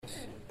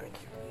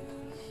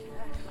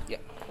Yeah.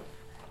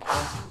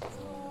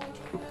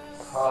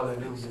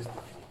 Hallelujah.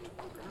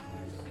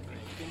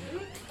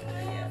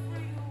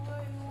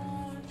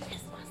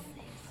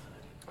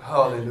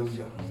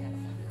 Hallelujah.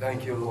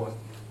 Thank you, Lord.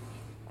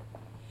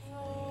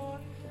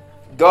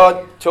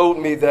 God told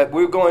me that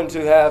we're going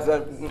to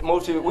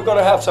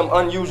have some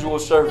unusual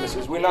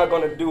services. We're not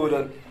going to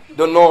do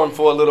the norm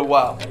for a little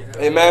while.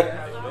 Amen.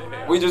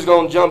 We're just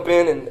going to jump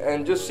in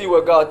and just see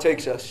where God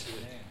takes us.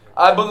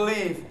 I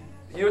believe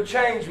you'll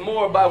change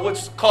more by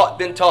what's caught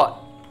than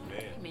taught.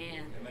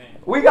 Amen.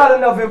 We got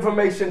enough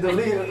information to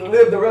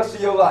live the rest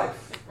of your life.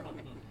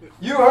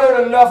 You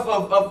heard enough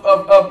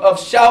of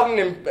shouting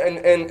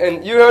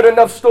and you heard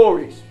enough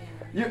stories.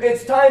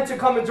 It's time to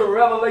come into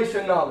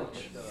revelation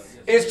knowledge.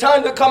 It's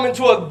time to come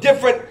into a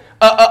different,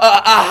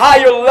 a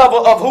higher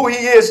level of who He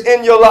is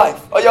in your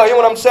life. Oh, y'all hear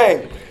what I'm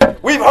saying?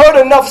 We've heard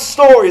enough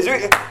stories.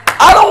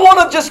 I don't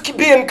want to just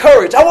be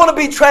encouraged. I want to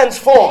be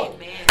transformed.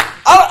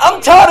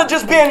 I'm tired of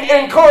just being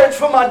encouraged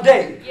for my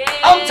day.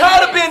 I'm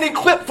tired of being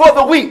equipped for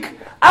the week.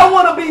 I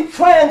want to be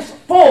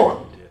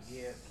transformed.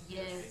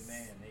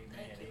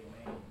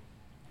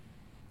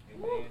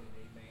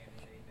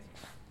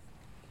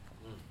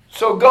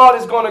 So God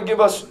is going to give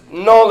us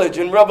knowledge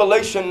and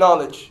revelation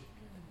knowledge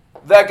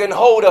that can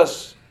hold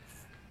us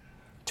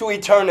to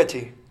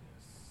eternity.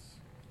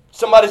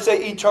 Somebody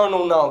say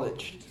eternal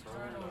knowledge.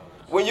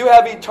 When you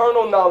have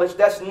eternal knowledge,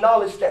 that's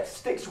knowledge that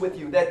sticks with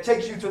you, that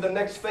takes you to the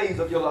next phase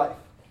of your life.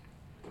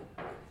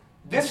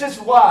 This is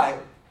why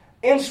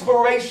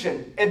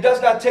inspiration, it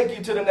does not take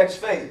you to the next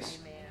phase.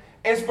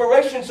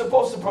 Inspiration is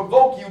supposed to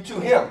provoke you to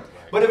Him.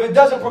 But if it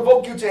doesn't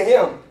provoke you to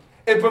Him,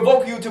 it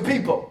provokes you to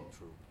people.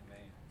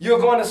 You're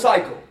going to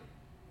cycle.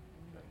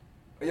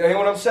 You hear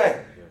what I'm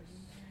saying?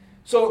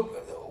 So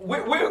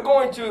we're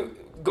going to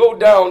go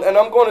down, and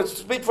I'm going to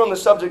speak from the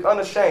subject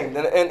unashamed.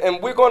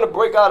 And we're going to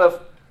break out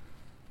of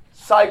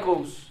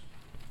cycles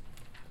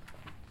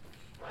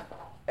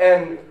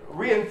and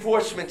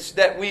reinforcements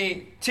that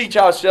we teach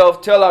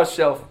ourselves, tell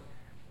ourselves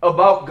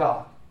about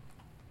God.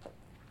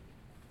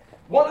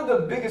 One of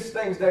the biggest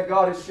things that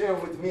God has shared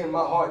with me in my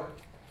heart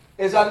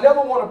is I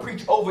never want to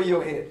preach over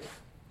your head.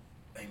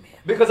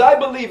 Because I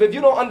believe if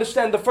you don't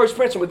understand the first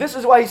principle, this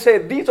is why He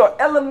said these are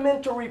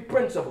elementary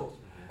principles.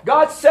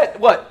 God said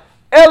what?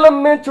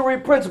 Elementary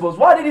principles.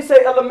 Why did He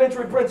say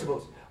elementary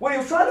principles? What He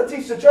was trying to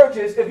teach the church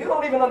is if you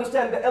don't even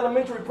understand the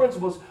elementary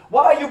principles,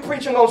 why are you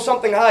preaching on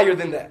something higher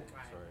than that?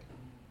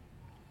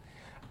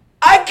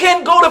 I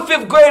can't go to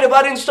 5th grade if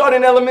I didn't start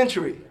in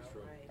elementary.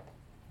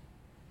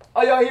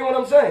 Are y'all hear what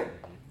I'm saying?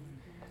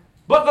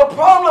 But the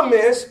problem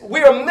is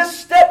we are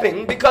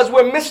misstepping because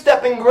we're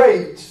misstepping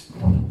grades.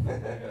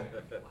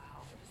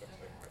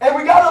 And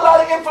we got a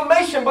lot of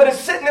information, but it's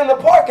sitting in the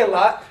parking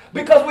lot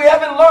because we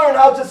haven't learned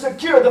how to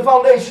secure the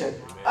foundation.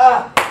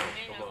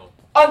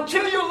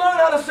 Until you learn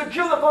how to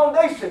secure the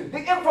foundation, the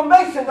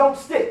information don't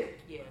stick.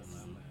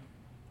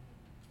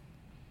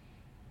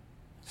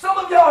 Some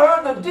of y'all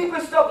heard the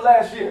deepest stuff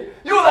last year.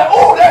 You were like,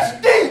 oh,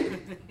 that's deep.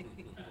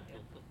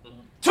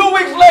 2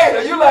 weeks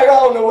later, you're like, I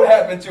don't know what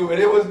happened to it.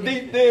 It was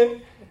deep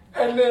then,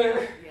 and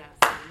then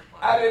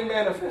I didn't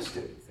manifest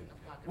it.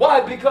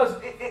 Why? Because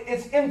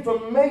it's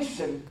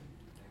information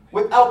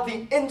without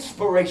the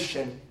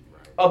inspiration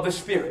of the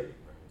Spirit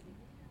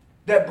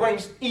that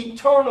brings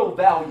eternal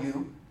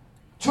value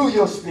to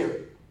your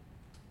spirit.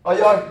 Are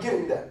y'all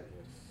getting that?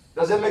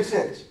 Does that make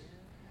sense?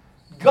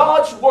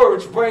 God's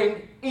words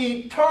bring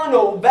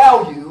eternal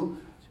value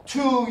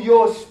to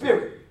your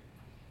spirit.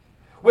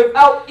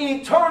 Without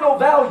eternal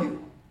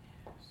value,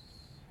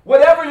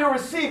 whatever you're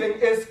receiving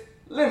is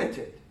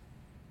limited.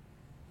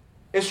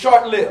 It's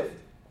short-lived.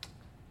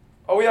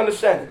 Are we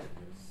understanding?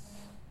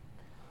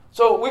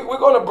 So we're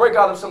going to break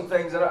out of some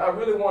things, and I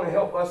really want to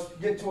help us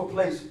get to a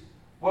place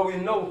where we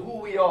know who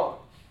we are.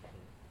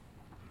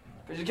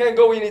 Because you can't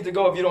go where you need to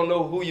go if you don't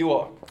know who you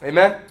are.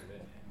 Amen?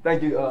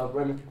 Thank you,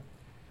 Raymond.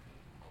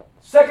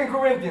 2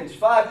 Corinthians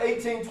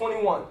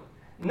 5:18-21.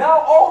 Now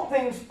all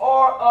things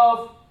are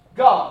of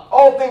God.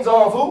 All things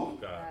are of who?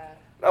 God.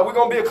 Now we're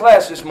going to be a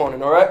class this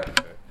morning, all right?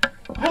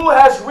 Who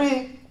has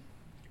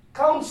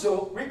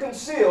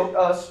reconciled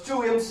us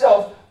to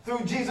Himself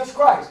through Jesus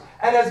Christ,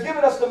 and has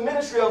given us the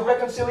ministry of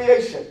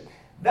reconciliation.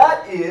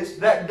 That is,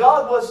 that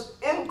God was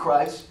in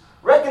Christ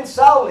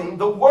reconciling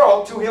the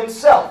world to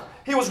Himself.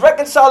 He was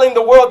reconciling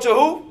the world to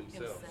who?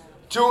 Himself.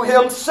 To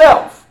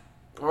Himself.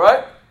 All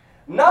right?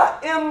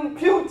 Not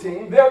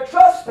imputing their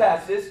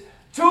trespasses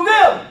to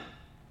them.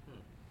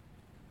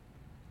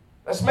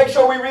 Let's make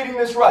sure we're reading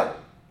this right.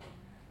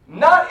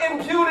 Not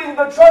imputing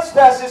the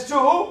trespasses to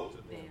who?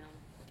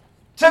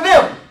 To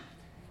them.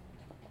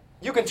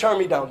 You can turn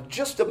me down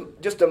just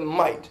a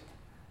mite.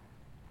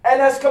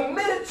 And has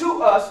committed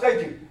to us,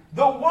 thank you,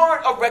 the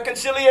word of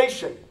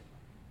reconciliation.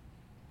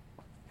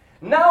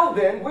 Now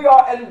then, we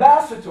are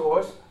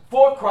ambassadors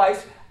for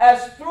Christ,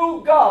 as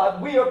through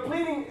God we are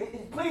pleading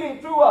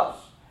through us.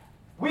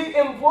 We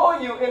implore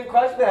you in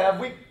Christ's behalf,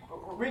 we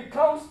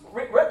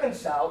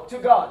reconcile to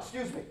God.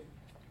 Excuse me.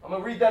 I'm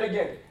going to read that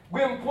again.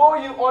 We implore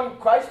you on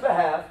Christ's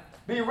behalf,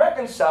 be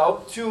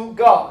reconciled to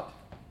God.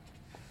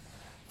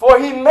 For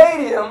he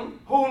made him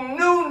who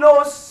knew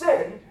no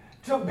sin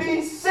to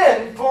be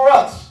sin for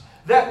us,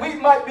 that we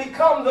might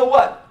become the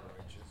what?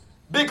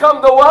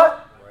 Become the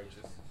what?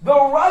 The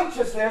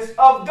righteousness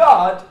of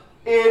God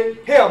in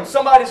him.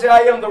 Somebody say, I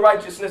am the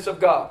righteousness of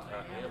God.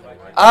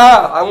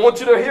 I want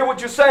you to hear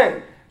what you're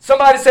saying.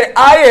 Somebody say,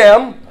 I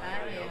am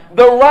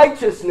the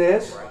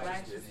righteousness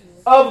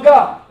of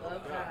God.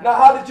 Now,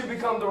 how did you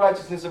become the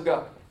righteousness of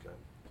God?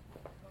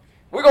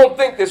 We're going to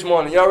think this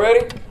morning. Y'all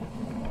ready?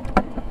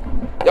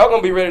 Y'all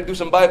going to be ready to do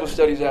some Bible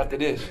studies after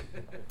this.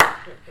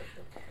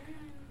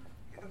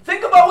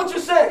 Think about what you're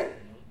saying.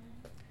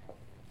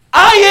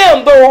 I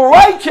am the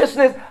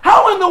righteousness.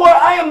 How in the world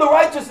I am the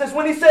righteousness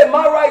when he said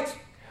my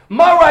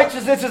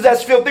righteousness is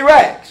as filthy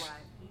rags?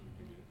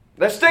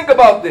 Let's think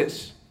about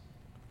this.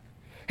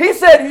 He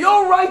said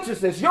your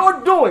righteousness, your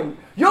doing,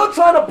 you're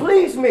trying to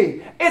please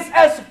me. It's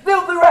as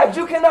filthy rags.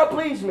 You cannot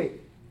please me.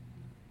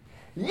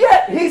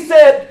 Yet he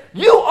said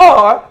you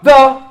are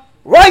the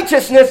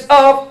righteousness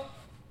of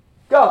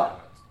God.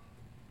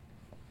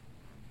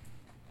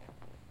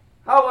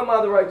 How am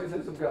I the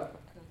righteousness of God?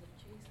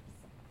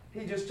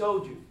 He just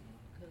told you.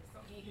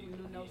 He who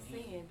knew no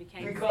sin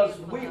became Because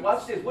sin we, for us.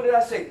 watch this, what did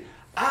I say?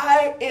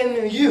 I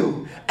in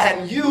you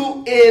and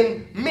you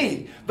in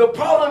me. The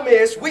problem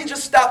is we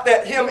just stopped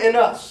at him in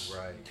us.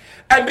 Right.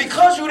 And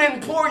because you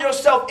didn't pour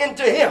yourself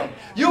into him,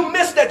 you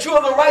missed that you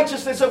are the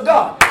righteousness of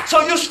God.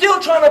 So you're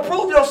still trying to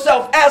prove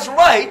yourself as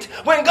right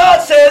when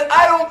God says,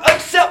 I don't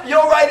accept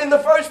your right in the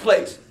first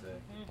place.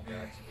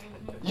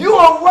 You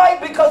are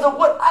right because of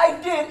what I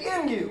did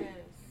in you.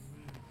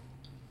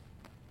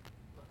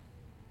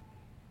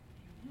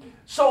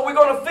 So we're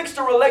going to fix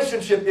the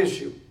relationship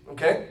issue,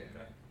 okay?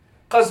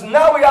 Because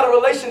now we got a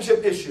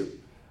relationship issue.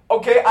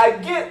 Okay, I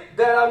get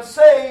that I'm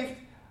saved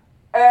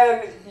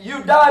and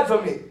you died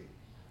for me.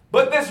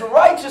 But this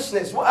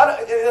righteousness, how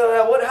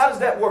does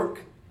that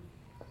work?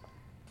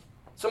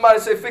 Somebody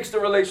say fix the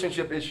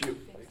relationship issue.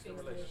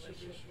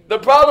 The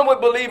problem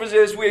with believers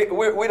is we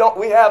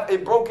have a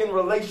broken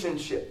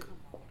relationship.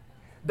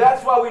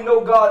 That's why we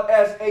know God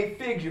as a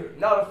figure,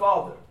 not a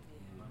father.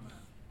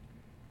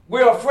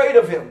 We're afraid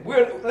of him.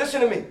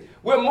 Listen to me.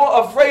 We're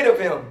more afraid of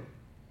him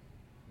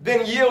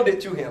than yielded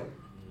to him.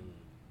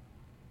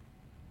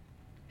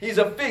 He's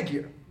a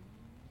figure.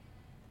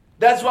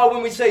 That's why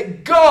when we say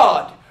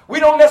God, we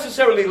don't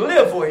necessarily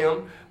live for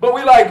him, but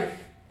we like,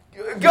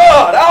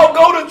 God, I'll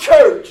go to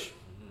church.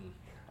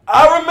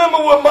 I remember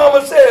what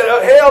Mama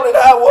said, hell and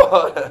high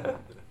water.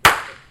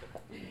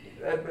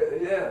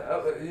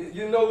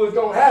 You know what's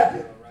going to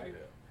happen.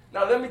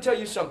 Now, let me tell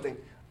you something.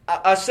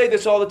 I say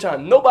this all the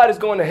time. Nobody's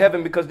going to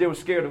heaven because they were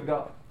scared of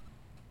God.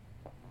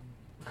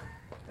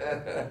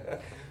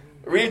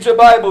 Read your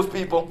Bibles,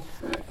 people.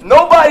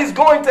 Nobody's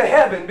going to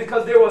heaven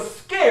because they were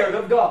scared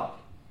of God.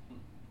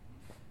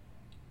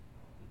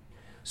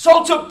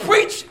 So to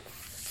preach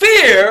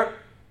fear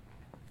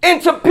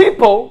into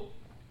people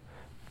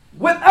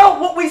without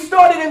what we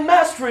started in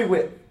mastery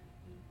with,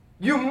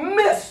 you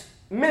miss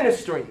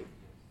ministry.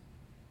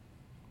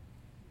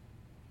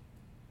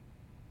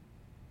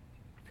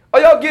 Are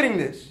y'all getting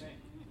this?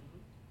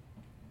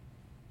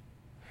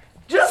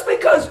 Just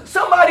because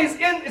somebody's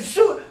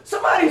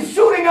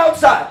shooting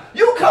outside,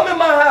 you come in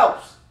my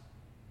house.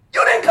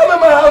 You didn't come in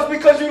my house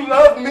because you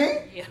loved me.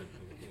 Yeah.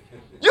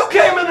 You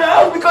came in the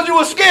house because you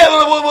were scared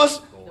of what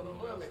was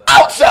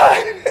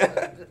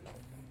outside.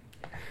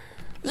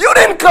 You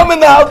didn't come in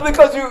the house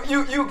because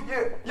you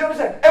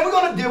understand. And we're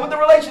going to deal with the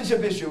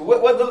relationship issue,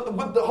 with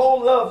the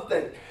whole love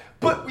thing.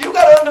 But you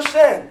got to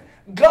understand,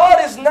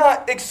 God is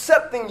not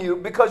accepting you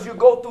because you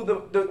go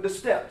through the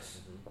steps.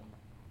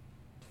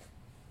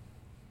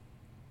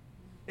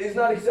 He's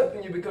not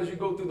accepting you because you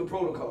go through the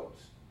protocols.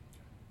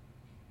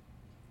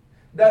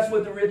 That's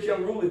what the rich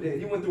young ruler did.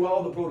 He went through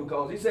all the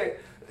protocols. He said,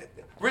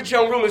 rich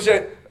young ruler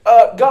said,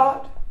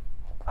 God,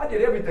 I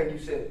did everything you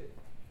said.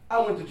 I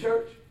went to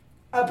church.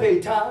 I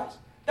paid tithes.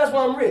 That's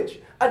why I'm rich.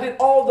 I did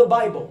all the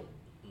Bible.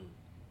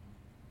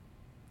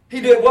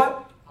 He did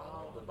what?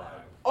 All the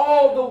Bible.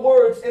 All the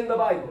words in the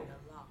Bible.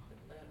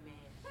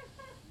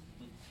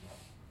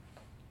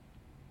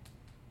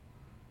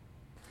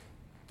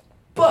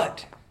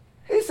 But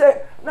he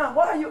said, now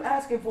why are you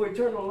asking for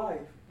eternal life?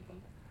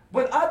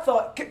 But I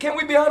thought, can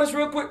we be honest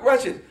real quick?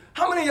 Wretched,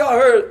 how many of y'all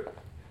heard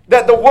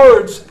that the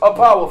words are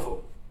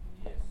powerful?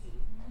 Yes.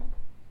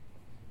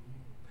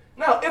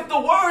 Now, if the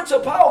words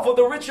are powerful,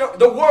 the words of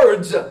the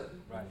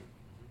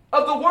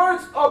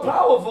words are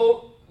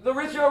powerful, the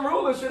rich young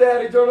ruler should have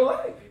had eternal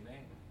life.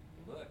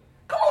 Amen.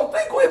 Come on,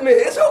 think with me.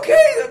 It's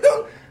okay.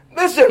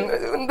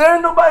 Listen, there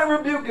ain't nobody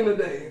rebuking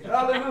today.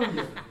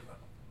 Hallelujah.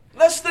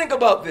 Let's think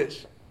about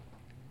this.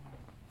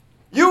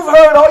 You've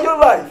heard all your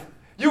life.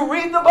 You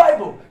read the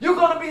Bible. You're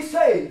going to be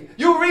saved.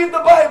 You read the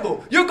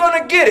Bible. You're going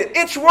to get it.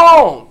 It's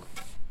wrong.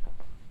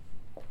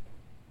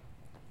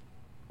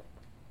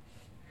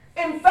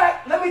 In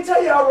fact, let me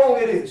tell you how wrong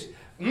it is.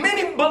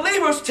 Many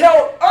believers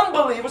tell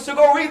unbelievers to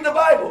go read the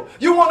Bible.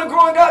 You want to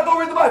grow in God, go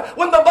read the Bible.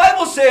 When the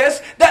Bible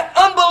says that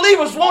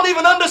unbelievers won't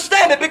even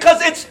understand it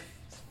because it's,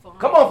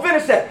 come on,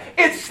 finish that.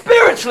 It's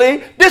spiritual.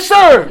 spiritually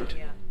discerned.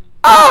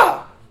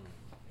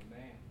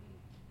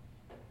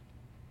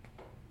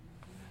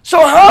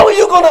 So how are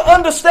you going to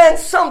understand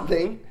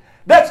something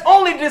that's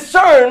only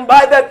discerned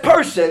by that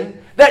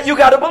person that you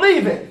got to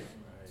believe in?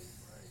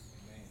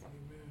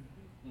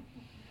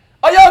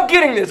 Are y'all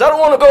getting this? I don't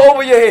want to go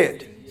over your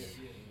head.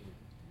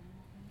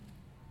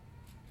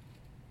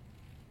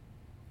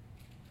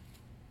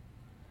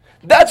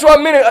 That's why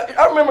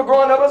I remember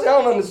growing up, I said,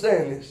 I don't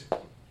understand this.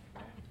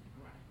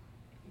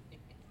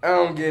 I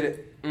don't get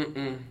it.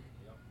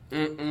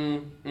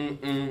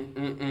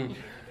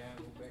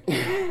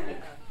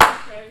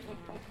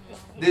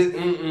 This,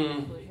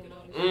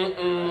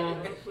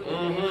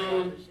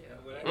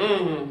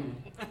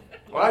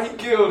 Why he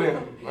killed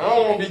him? I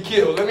don't want to be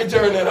killed. Let me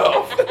turn that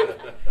off.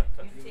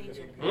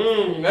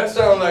 That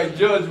sounds like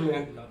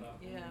judgment.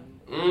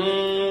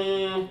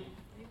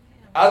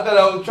 I thought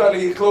I was trying to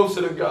get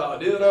closer to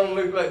God. This don't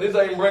look like, this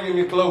ain't bringing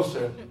me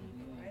closer.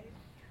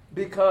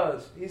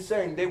 Because he's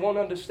saying they won't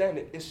understand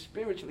it. It's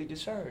spiritually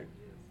discerned.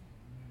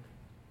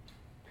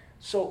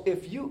 So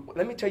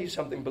let me tell you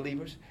something,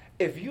 believers.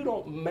 If you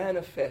don't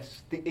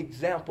manifest the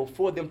example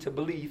for them to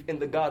believe in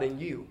the God in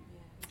you,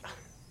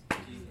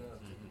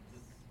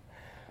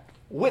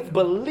 with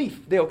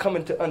belief, they'll come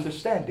into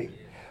understanding.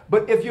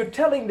 But if you're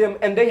telling them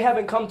and they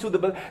haven't come to the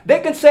belief,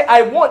 they can say,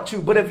 I want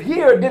to, but if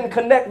here didn't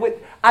connect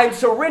with, I'm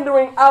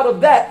surrendering out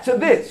of that to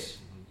this.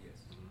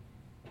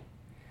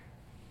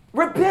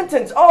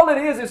 Repentance, all it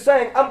is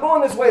saying, I'm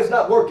going this way, it's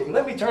not working.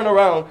 Let me turn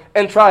around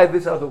and try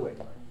this other way.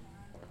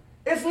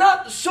 It's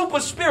not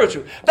super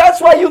spiritual. That's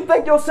why you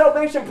think your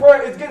salvation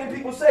prayer is getting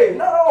people saved.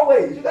 Not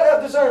always. You got to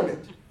have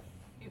discernment.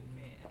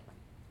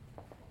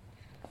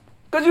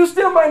 Because you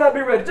still might not be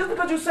ready. Just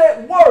because you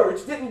said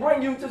words didn't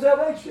bring you to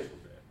salvation.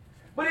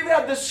 But if you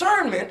have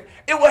discernment,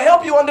 it will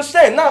help you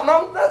understand. Now,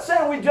 I'm not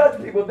saying we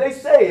judge people. If they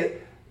say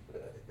it,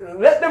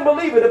 let them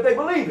believe it if they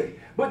believe it.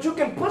 But you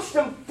can push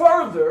them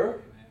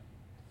further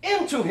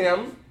into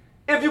him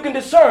if you can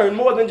discern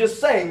more than just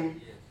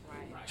saying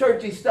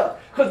churchy stuff.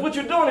 Because what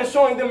you're doing is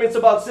showing them it's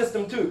about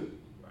system too.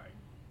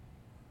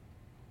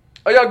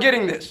 Are y'all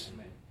getting this?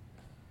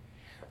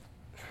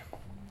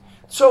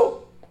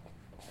 So,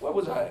 where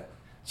was I at?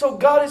 So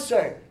God is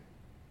saying,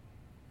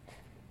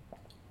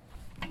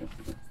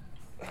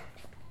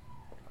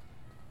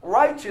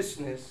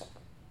 righteousness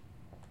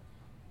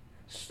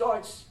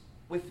starts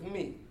with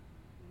me.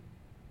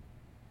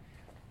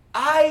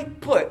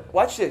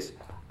 Watch this.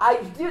 I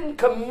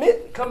didn't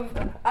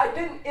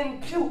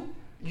impute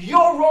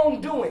your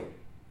wrongdoing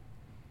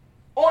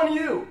on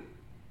you.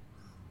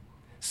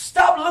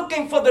 Stop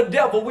looking for the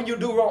devil when you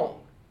do wrong.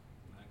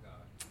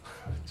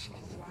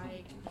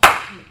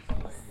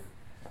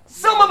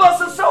 Some of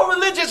us are so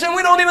religious and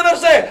we don't even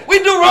understand. We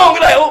do wrong.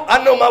 We're like, oh,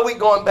 I know my week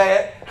going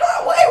bad.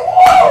 Wait,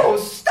 whoa,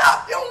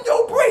 stop on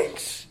your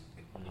brakes.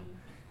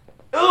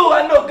 Oh,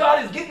 I know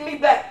God is getting me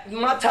back.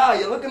 My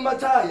tire, look at my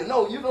tire.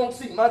 No, you don't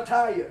see my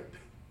tire.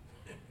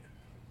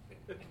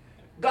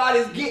 God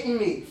is getting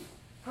me.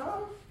 Huh?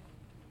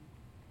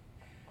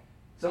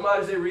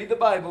 Somebody say, read the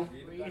Bible.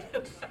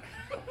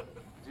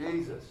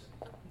 Jesus.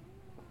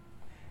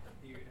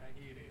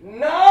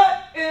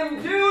 Not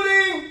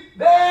imputing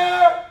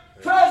their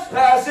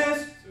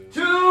trespasses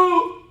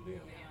to.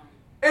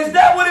 Is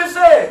that what it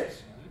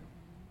says?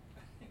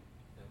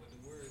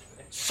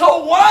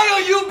 So why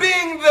are you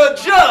being the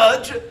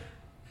judge,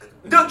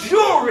 the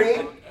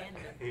jury,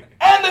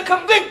 and the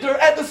convictor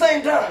at the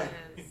same time?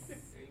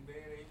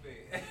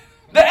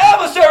 The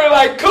adversary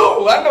like,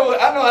 cool, I know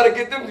how to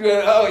get them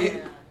to, oh yeah,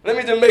 let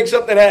me just make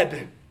something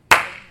happen.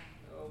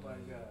 Oh my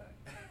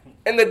God.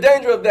 And the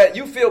danger of that,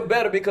 you feel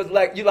better because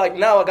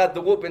now I got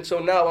the whooping, so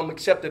now I'm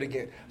accepted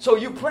again. So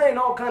you playing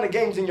all kind of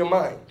games in your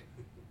mind.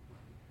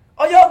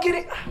 Are y'all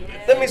getting?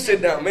 Yeah. Let me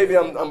sit down. Maybe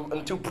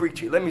I'm too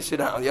preachy. Let me sit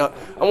down, y'all.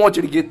 I want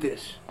you to get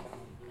this.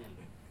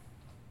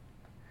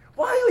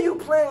 Why are you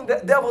playing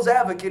the devil's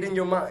advocate in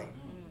your mind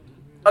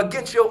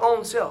against your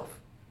own self?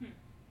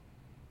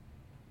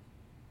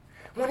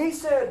 When he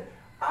said,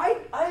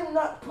 I'm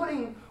not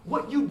putting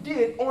what you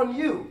did on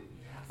you.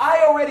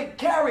 I already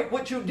carried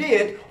what you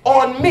did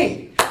on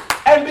me.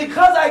 And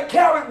because I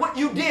carried what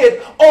you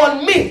did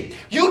on me,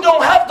 you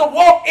don't have to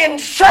walk in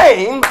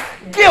shame,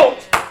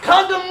 guilt,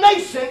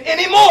 condemnation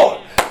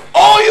anymore.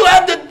 All you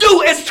have to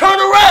do is turn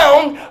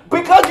around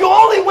because you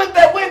only went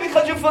that way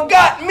because you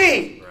forgot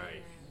me.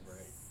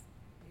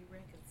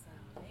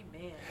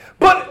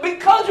 But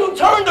because you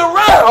turned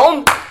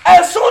around,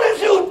 as soon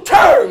as you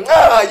turn,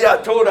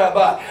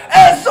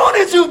 as soon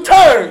as you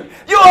turn,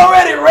 you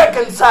already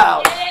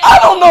reconciled. I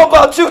don't know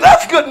about you.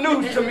 That's good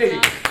news to me.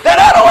 That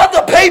I don't have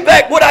to pay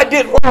back what I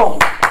did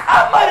wrong.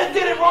 I might have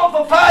did it wrong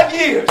for 5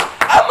 years.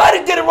 I might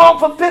have did it wrong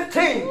for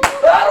 15.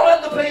 But I don't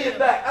have to pay it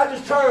back. I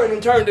just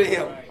turn to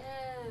him.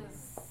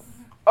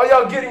 Are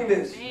y'all getting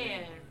this?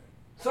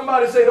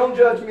 Somebody say, don't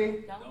judge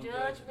me. Don't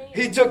judge me.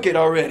 He took it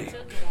already.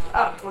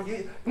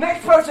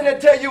 Next person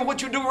that tell you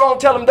what you do wrong,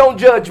 tell him, don't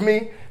judge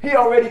me. He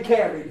already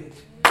carried it.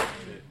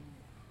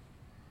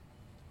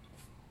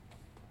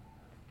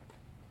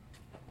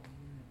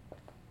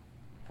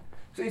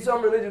 See,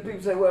 some religious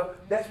people say, well,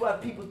 that's why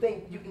people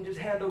think you can just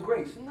handle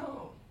grace.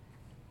 No.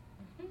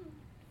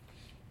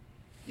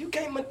 You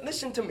can't,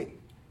 listen to me.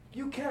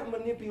 You can't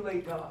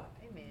manipulate God.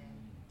 Amen.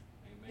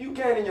 You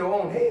can in your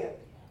own head.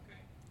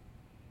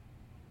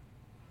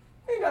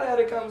 You ain't got to have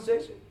that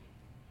conversation.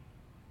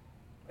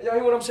 Y'all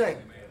hear what I'm saying?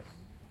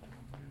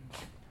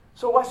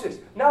 So watch this.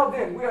 Now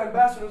then, we are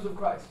ambassadors of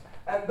Christ.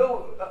 And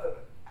though,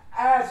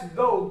 as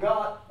though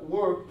God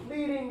were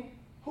pleading,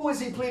 who is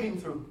he pleading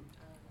through?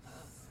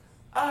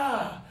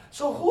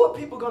 So who are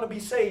people going to be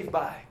saved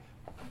by?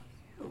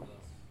 You.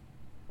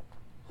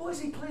 Who is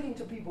he pleading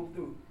to people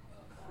through?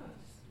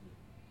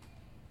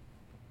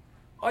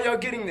 Are y'all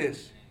getting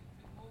this?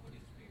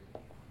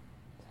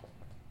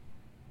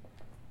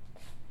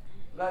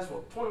 Last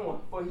one, 21.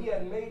 For he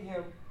had made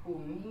him who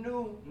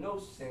knew no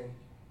sin.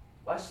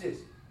 Watch this.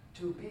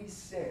 To be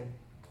sin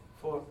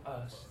for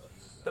us.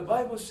 The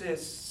Bible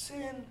says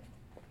sin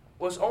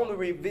was only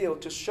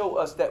revealed to show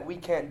us that we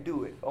can't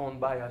do it on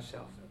by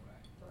ourselves.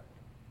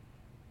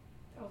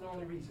 That was the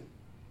only reason.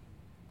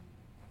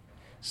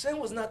 Sin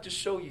was not to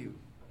show you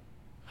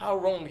how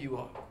wrong you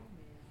are.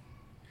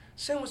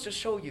 Sin was to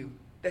show you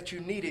that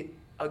you needed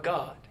a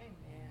God.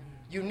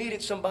 You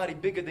needed somebody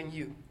bigger than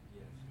you.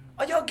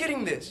 Are y'all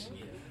getting this?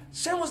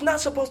 Sin was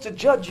not supposed to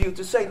judge you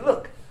to say,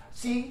 look,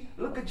 see,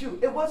 look at you.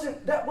 That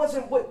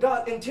wasn't what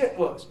God's intent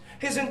was.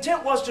 His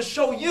intent was to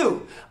show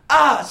you,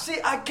 see,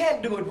 I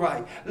can't do it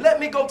right.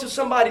 Let me go to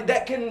somebody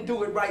that can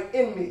do it right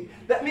in me.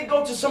 Let me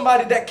go to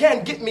somebody that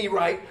can get me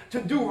right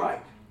to do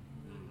right.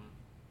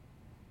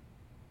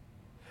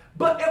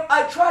 But if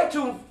I try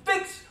to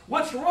fix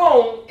what's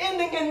wrong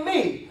ending in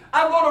me,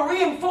 I'm going to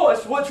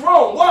reinforce what's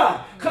wrong.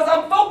 Why? Because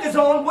I'm focused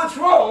on what's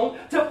wrong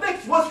to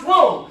fix what's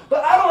wrong.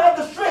 But I don't have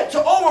the strength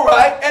to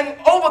override and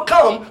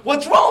overcome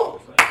what's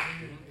wrong.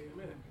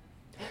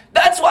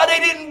 That's why they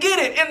didn't get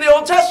it in the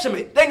Old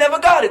Testament. They never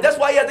got it. That's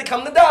why he had to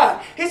come to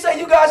die. He said,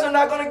 you guys are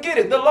not going to get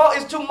it. The law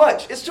is too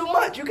much. It's too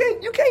much. You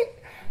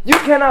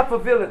cannot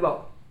fulfill it,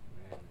 law.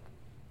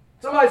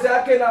 Somebody say,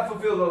 I cannot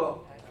fulfill the law.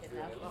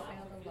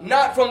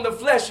 Not from the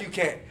flesh you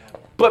can't,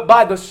 but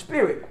by the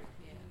Spirit.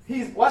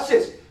 Watch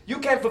this. You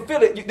can't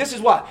fulfill it. This is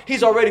why.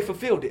 He's already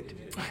fulfilled it.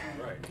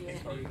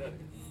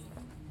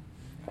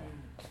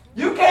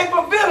 You can't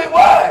fulfill it.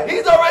 Why?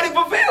 He's already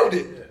fulfilled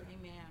it.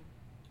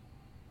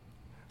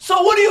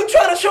 So what are you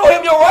trying to show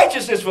him your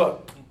righteousness for?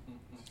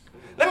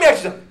 Let me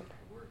ask you something.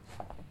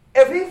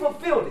 If he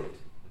fulfilled it,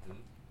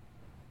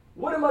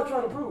 what am I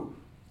trying to prove?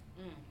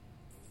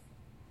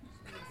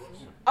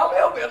 I'm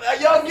helping.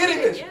 Y'all getting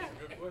this?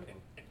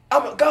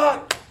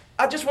 God,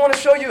 I just want to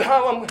show you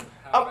how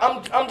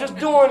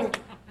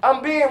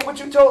I'm being what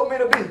you told me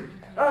to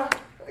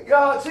be.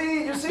 God,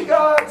 see, you see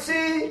God,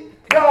 see,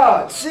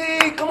 God,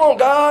 see, come on,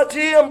 God,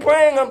 see, I'm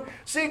praying,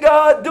 see,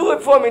 God, do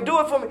it for me.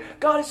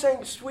 God is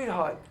saying,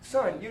 sweetheart,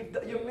 son,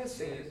 you're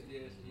missing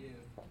it.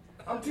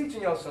 I'm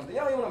teaching y'all something.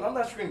 I'm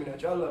not screaming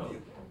at you, I love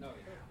you.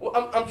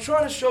 Well, I'm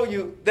trying to show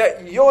you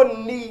that your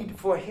need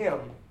for him,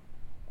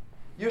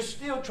 you're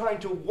still trying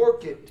to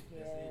work it,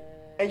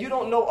 and you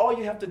don't know all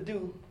you have to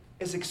do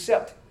is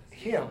accept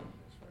him.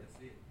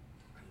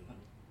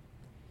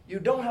 You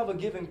don't have a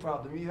giving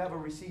problem, you have a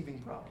receiving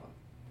problem.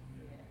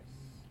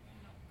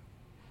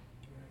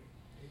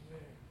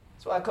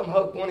 So I come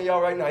hug one of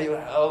y'all right now, you're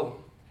like, oh,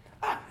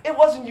 it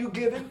wasn't you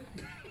giving.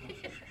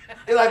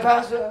 You're like,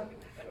 Pastor,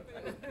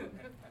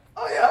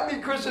 oh yeah, I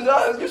mean Christians,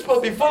 you're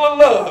supposed to be full of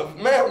love.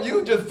 Man,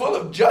 you're just full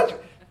of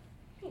judgment.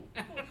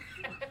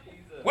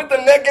 With the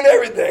neck and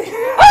everything.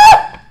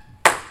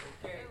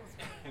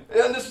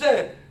 You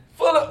understand?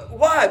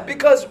 Why?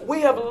 Because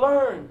we have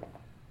learned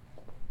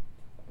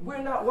we're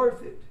not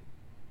worth it.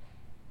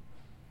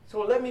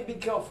 So let me be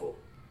careful.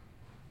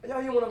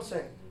 Y'all hear what I'm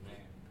saying?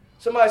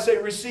 Somebody say,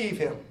 receive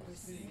him.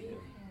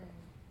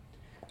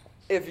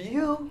 If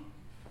you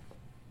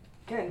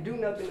can't do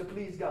nothing to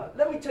please God,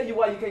 let me tell you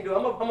why you can't do it.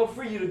 I'm going to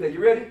free you today.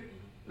 You ready?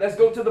 Let's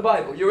go to the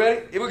Bible. You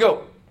ready? Here we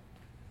go.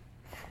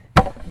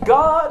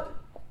 God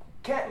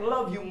can't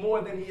love you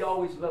more than he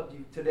always loved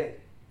you today.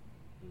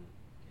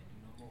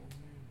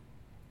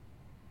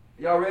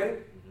 Y'all ready?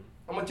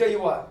 I'm going to tell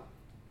you why.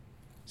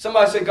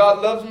 Somebody say,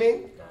 God loves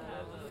me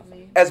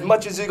as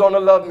much as he's going to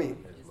love me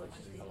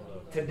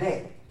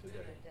today.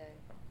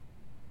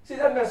 See,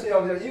 that message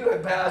y'all, you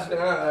like, Pastor,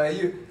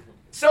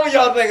 some of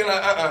y'all thinking,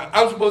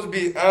 I'm supposed to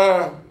be,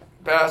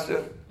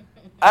 Pastor.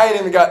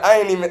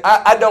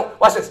 I don't,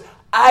 watch this.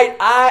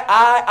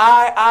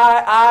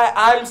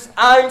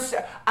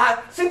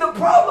 See, the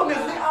problem is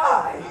the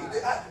I.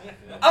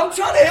 I'm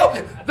trying to help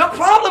you. The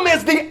problem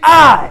is the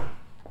I.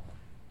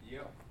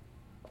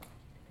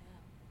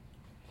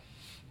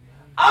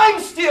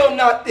 I'm still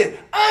not this.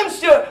 And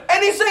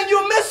he's saying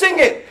you're missing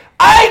it.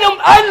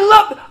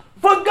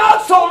 For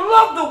God so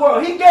loved the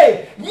world, he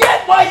gave.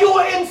 Yet while you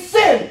were in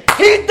sin,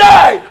 he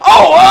died.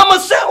 Oh, I'm a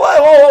sin.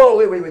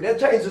 Wait. That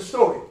changed the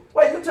story.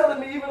 Wait, you're telling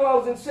me even though I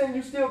was in sin,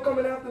 you still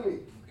coming after me?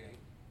 Okay.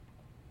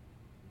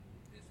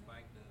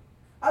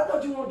 I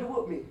thought you wanted to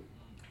whoop me.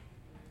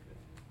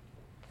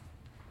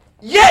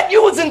 Yet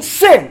you was in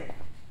sin.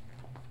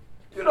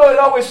 You know, it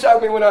always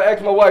shocked me when I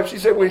asked my wife. She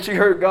said when she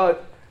heard God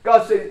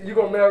said, you're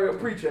going to marry a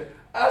preacher.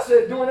 I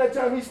said, during that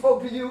time he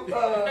spoke to you,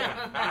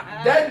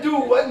 that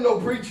dude wasn't no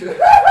preacher.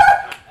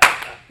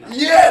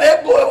 Yeah,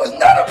 that boy was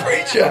not a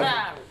preacher.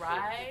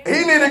 Right.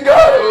 He needed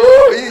God.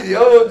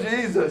 Oh,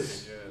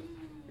 Jesus.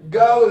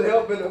 God was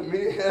helping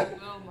him.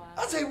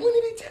 I said, when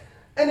did he tell?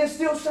 And it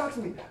still shocks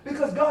me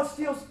because God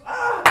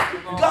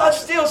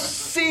still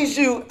sees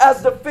you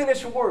as the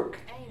finished work.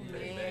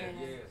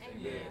 Amen.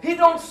 He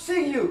don't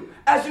see you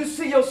as you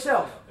see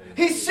yourself.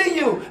 He see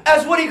you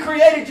as what he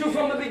created you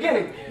from the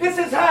beginning. This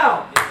is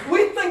how.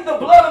 We think the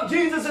blood of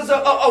Jesus is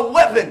a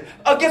weapon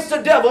against the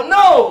devil.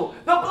 No,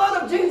 the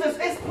blood of Jesus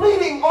is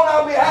pleading on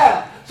our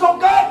behalf. So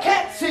God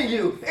can't see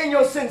you in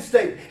your sin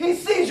state. He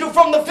sees you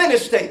from the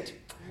finished state.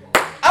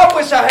 I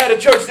wish I had a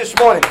church this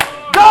morning.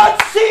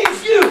 God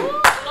sees you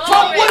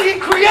from what he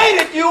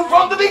created you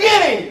from the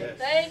beginning.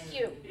 Thank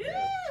you.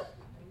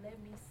 Let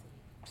me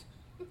see.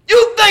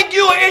 You think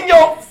you are in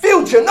your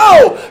future.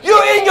 No,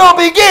 you're in your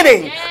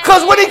beginning.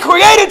 Because when he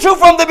created you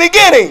from the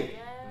beginning.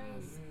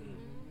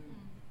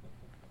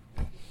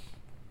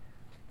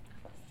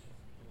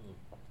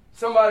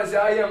 Somebody say,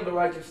 I am the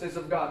righteousness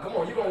of God. Come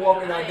on, you're going to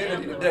walk in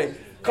identity today.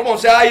 Come on,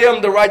 say, I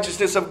am the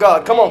righteousness of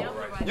God. Come on.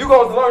 You're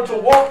going to learn to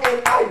walk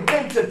in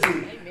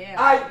identity.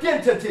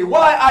 Identity.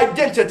 Why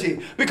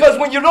identity? Because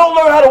when you don't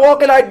learn how to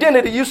walk in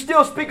identity, you're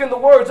still speaking the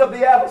words of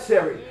the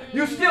adversary.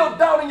 You're still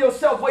doubting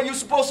yourself where you're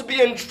supposed to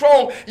be in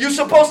strong. You're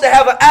supposed to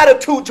have an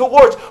attitude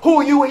towards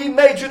who he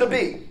made you to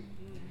be.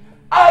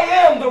 I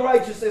am the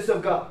righteousness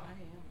of God.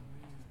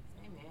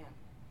 Amen.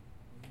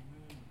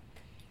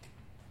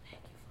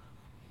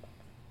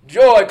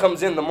 Joy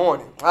comes in the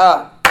morning.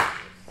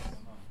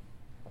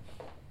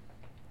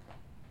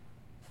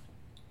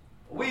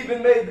 We've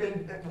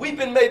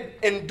been made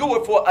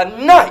endure for a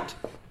night.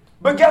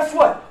 But guess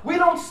what? We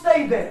don't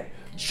stay there.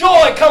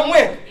 Joy come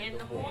when? In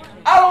the morning.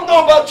 I don't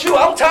know about you.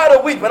 I'm tired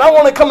of weeping. I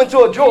want to come into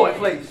a joy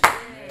place.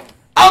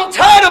 I'm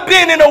tired of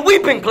being in a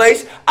weeping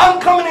place.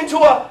 I'm coming into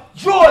a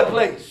joy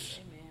place.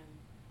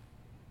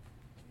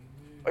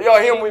 Are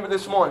y'all hearing me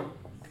this morning?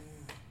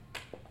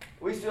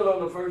 We still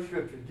on the first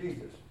scripture,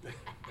 Jesus.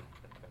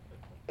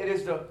 It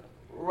is the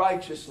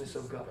righteousness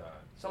of God.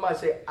 Somebody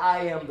say,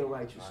 I am the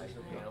righteousness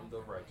of God. I am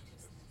the righteousness.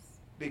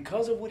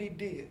 Because of what he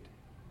did.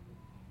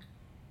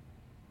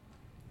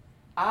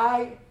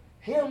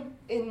 Him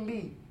in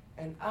me,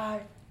 and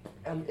I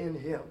am in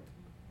him.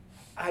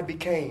 I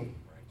became.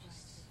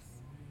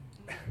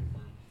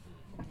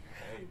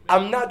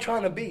 I'm not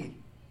trying to be.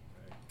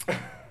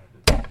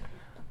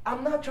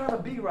 I'm not trying to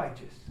be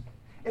righteous.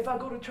 If I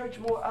go to church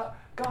more,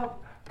 God,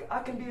 I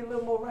can be a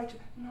little more righteous.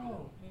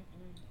 No.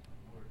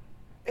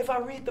 If I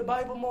read the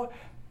Bible more,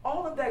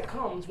 all of that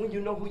comes when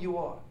you know who you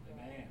are.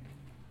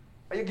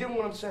 Are you getting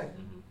what I'm saying?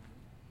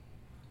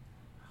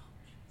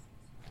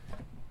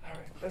 All right,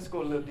 let's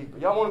go a little deeper.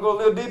 Y'all want to go a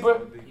little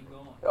deeper?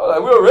 Y'all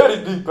like, we're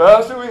already deep,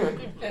 Pastor. We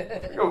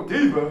go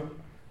deeper.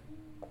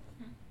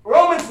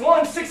 Romans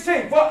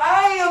 1:16. For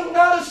I am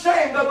not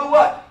ashamed of the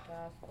what?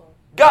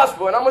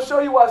 Gospel. And I'm going to show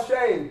you why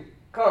shame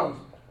comes.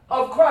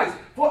 Of Christ.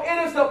 For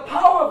it is the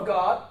power of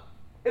God.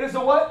 It is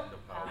the what? The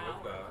power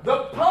of God.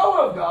 The power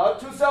of God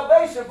to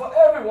salvation for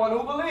everyone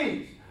who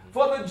believes.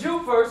 For the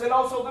Jew first and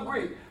also the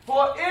Greek.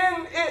 For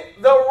in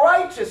it the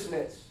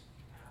righteousness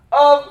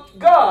of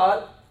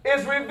God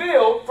is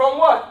revealed from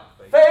what?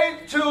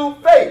 Faith to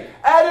faith.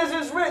 As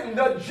it is written,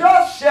 the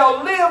just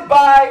shall live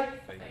by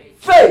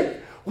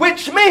faith.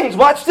 Which means,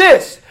 watch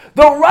this,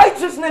 the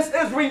righteousness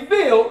is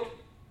revealed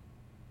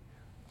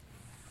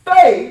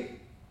faith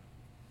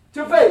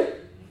to faith.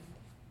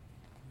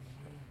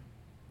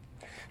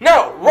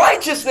 Now,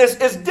 righteousness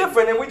is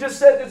different, and we just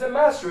said this in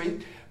Mastery,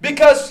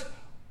 because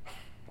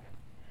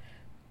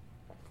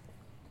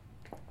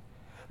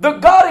the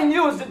God in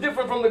you is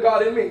different from the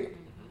God in me.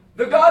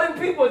 The God in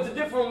people is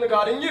different from the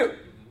God in you.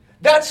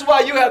 That's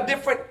why you have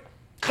different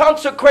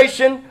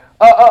consecration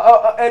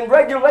and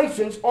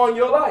regulations on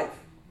your life.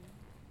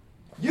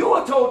 You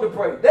were told to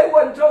pray. They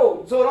wasn't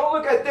told, so don't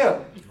look at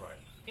them.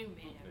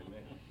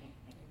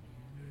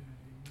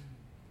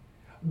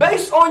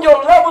 Based on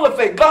your level of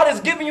faith, God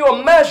has given you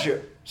a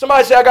measure.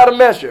 Somebody say, I got a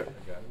measure.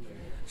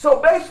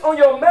 So based on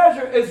your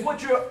measure is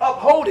what you're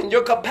upholding,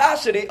 your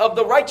capacity of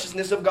the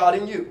righteousness of God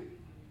in you.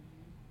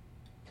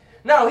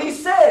 Now, he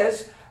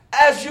says,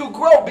 as you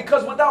grow,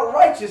 because without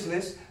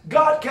righteousness,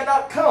 God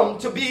cannot come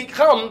to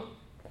become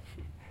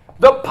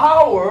the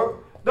power.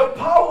 The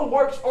power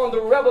works on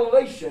the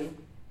revelation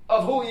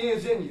of who he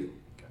is in you.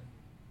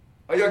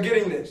 Are you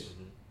getting this?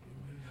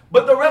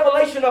 But the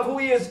revelation of who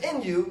he is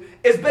in you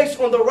is based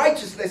on the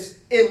righteousness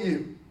in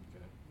you.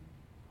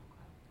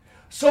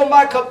 So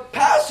my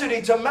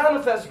capacity to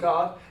manifest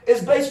God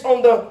is based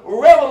on the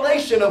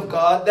revelation of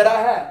God that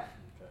I have.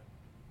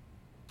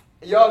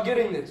 Y'all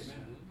getting this?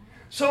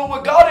 So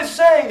what God is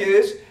saying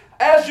is,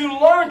 as you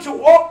learn to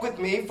walk with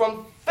me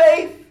from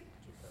faith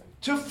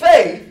to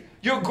faith,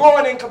 you're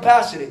growing in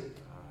capacity.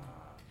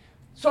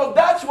 So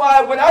that's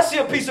why when I see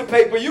a piece of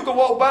paper, you can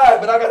walk by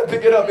it, but I got to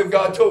pick it up if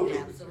God told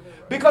me.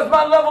 Because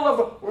my level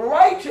of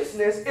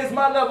righteousness is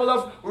my level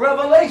of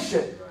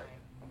revelation.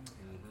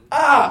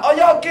 Are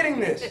y'all getting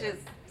this?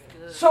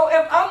 So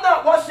if I'm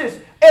not, watch this,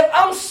 if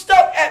I'm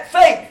stuck at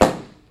faith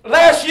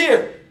last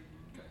year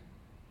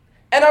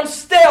and I'm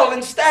stale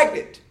and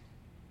stagnant,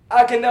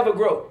 I can never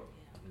grow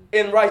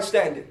in right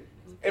standing,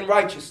 in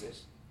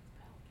righteousness.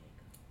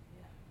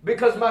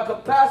 Because my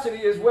capacity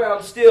is where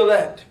I'm still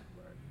at.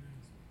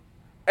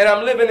 And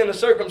I'm living in a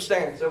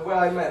circumstance of where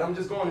I'm at. I'm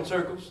just going in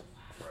circles.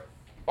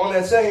 On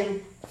that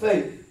same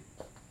faith.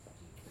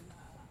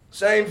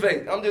 Same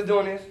faith. I'm just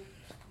doing this.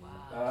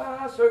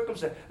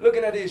 Circumstance.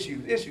 Looking at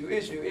issue.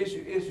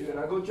 And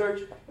I go to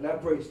church and I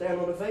pray.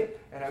 Stand on the faith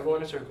and I go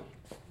in a circle.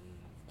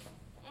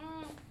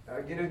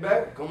 I get it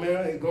back. Go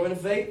in the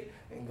faith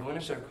and go in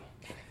a circle.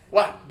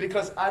 Why?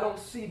 Because I don't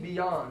see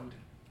beyond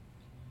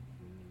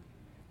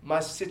my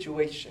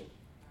situation.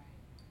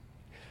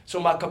 So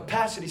my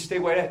capacity stay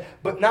where it is.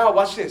 But now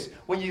watch this.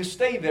 When you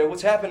stay there,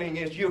 what's happening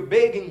is you're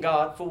begging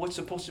God for what's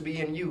supposed to be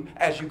in you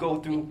as you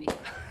go through.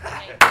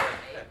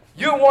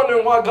 You're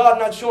wondering why God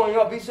not showing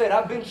up. He said,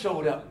 I've been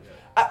showed up.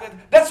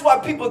 That's why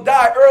people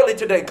die early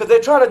today, because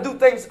they're trying to do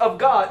things of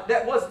God.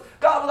 God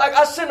was like,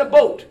 I sent a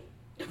boat.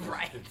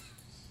 Right.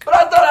 But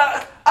I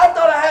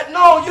thought I had,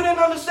 no, you didn't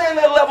understand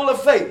that level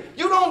of faith.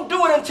 You don't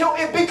do it until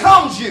it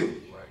becomes you.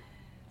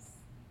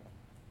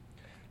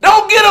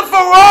 Don't get a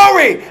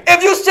Ferrari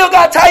if you still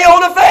got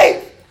Toyota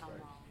faith.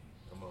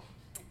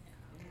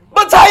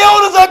 But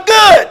Toyotas are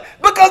good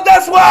because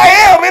that's where I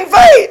am in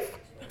faith.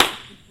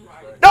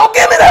 Don't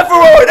give me that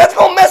Ferrari. That's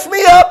going to mess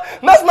me up,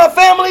 mess my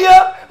family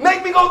up,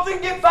 make me go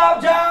get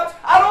 5 jobs.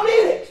 I don't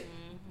need it.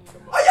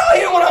 Are y'all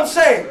hearing what I'm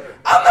saying?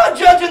 I'm not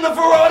judging the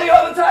Ferrari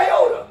or the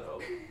Toyota.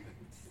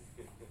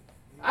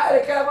 I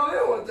had a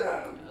Cavalier one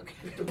time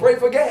to pray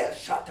for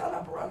gas.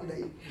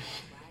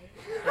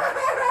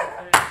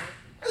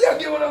 Y'all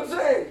get what I'm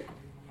saying?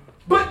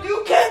 But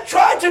you can't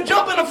try to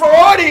jump in a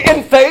Ferrari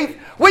in faith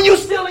when you're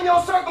still in your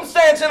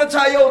circumstance in a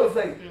Toyota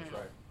faith.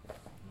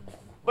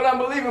 But I'm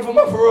believing for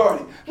my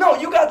Ferrari. No,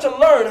 you got to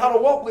learn how to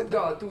walk with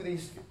God through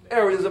these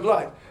areas of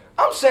life.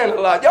 I'm saying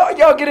a lot.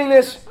 Y'all getting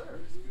this?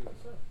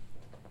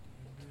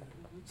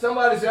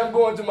 Somebody say, I'm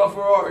going to my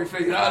Ferrari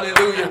faith.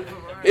 Hallelujah.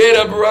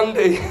 Ida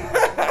Burundi.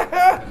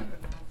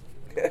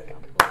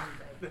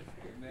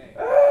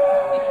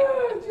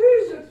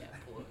 Jesus.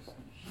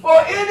 For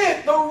in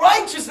it, the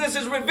righteousness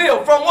is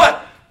revealed. From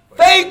what?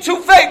 Faith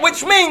to faith,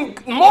 which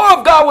means more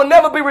of God will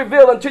never be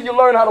revealed until you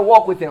learn how to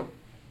walk with Him.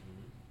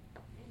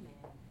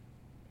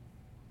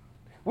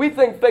 We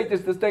think faith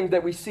is the things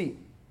that we see.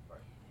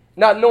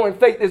 Not knowing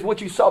faith is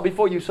what you saw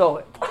before you saw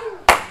it.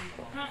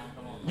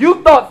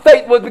 You thought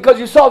faith was because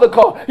you saw the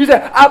car. You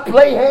said, I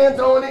play hands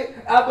on it.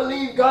 I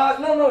believe God.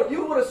 No.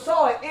 You would have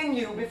saw it in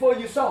you before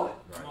you saw it.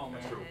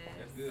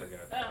 That's good.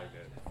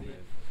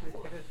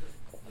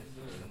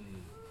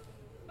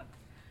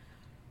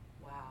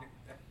 Wow.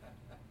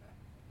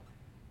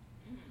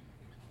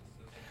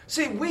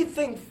 See, we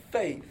think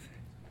faith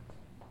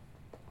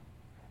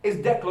is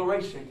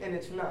declaration, and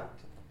it's not.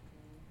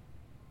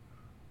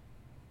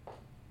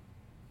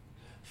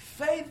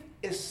 Faith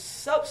is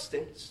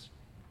substance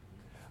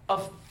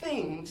of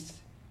things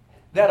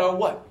that are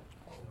what?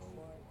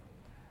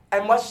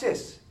 And watch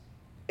this.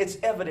 It's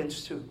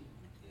evidence too.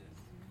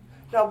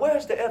 Now,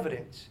 where's the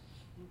evidence?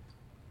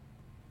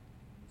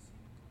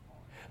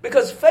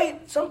 Because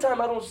faith,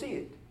 sometimes I don't see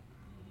it.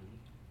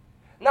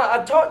 Now,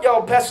 I taught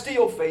y'all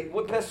Pastille faith.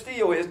 What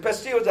Pastille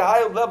is a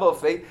higher level of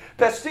faith.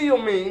 Pastille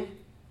means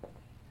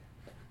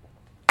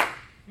I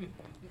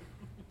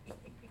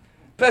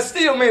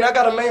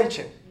got a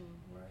mansion.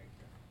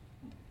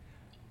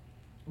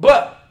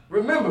 But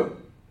remember,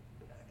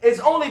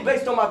 it's only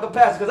based on my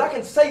capacity, because I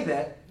can say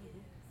that.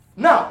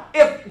 Now,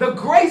 if the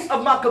grace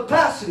of my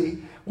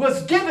capacity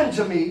was given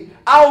to me,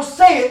 I'll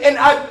say it and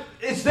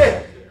it's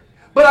there.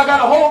 But I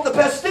got to hold the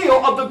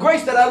pastille of the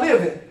grace that I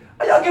live in.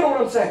 Are y'all getting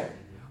what I'm saying?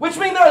 Which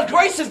means there's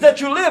graces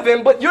that you live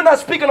in, but you're not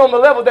speaking on the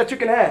level that you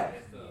can have.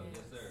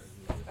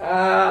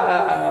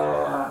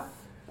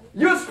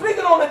 You're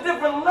speaking on a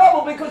different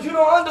level because you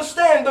don't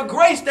understand the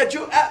grace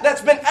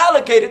that's been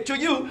allocated to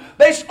you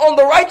based on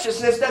the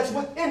righteousness that's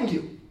within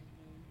you.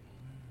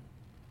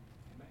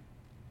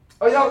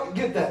 Oh, y'all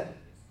get that?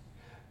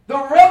 The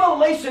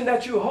revelation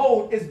that you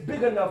hold is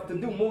big enough to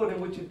do more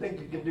than what you think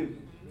you can do.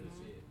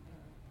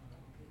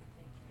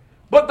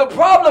 But the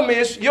problem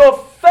is your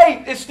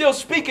faith is still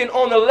speaking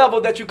on the level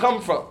that you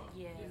come from.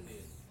 Yes.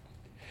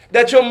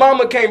 That your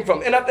mama came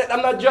from. And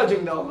I'm not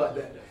judging them like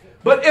that.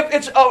 But if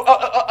it's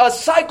a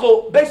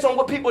cycle based on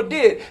what people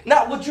did,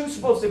 not what you're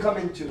supposed to come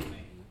into.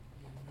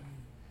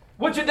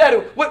 What your daddy,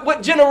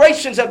 what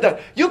generations have done.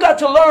 You got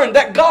to learn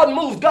that God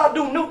moves. God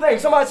do new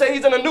things. Somebody say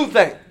He's in a new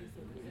thing.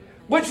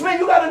 Which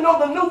means you got to know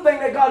the new thing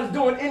that God is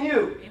doing in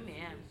you.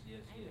 Amen.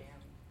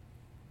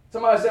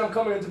 Somebody say I'm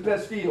coming into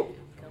Pastille.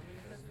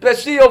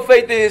 Pastille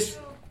faith is,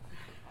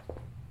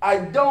 I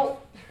don't.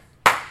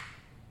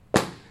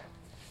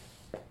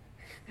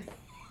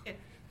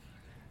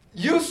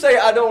 You say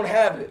I don't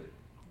have it,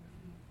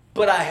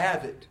 but I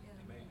have it.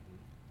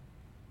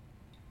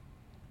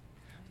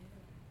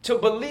 to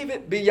believe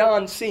it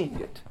beyond seeing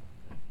it.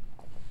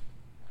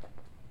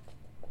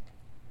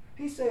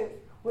 He said,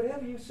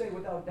 whatever you say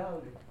without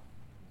doubting,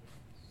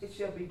 it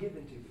shall be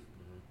given to you.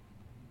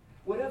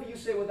 Whatever you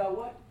say without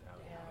what?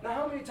 Now,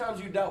 how many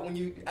times you doubt when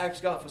you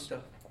ask God for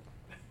stuff?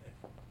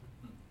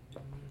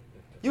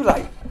 You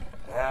like,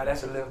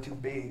 that's a little too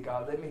big,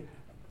 God.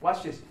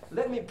 Watch this.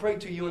 Let me pray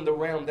to you in the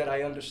realm that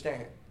I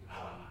understand.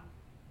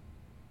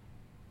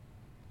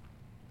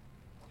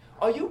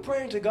 Are you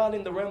praying to God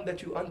in the realm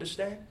that you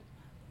understand?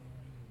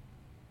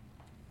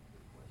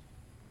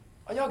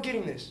 Are y'all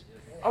getting this?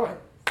 All right.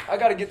 I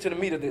got to get to the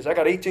meat of this. I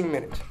got 18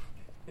 minutes.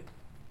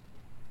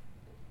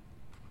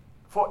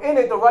 For in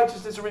it the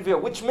righteousness is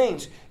revealed, which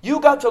means you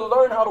got to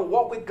learn how to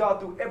walk with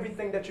God through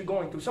everything that you're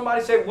going through.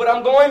 Somebody say, what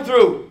I'm going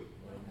through.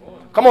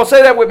 Come on,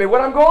 say that with me.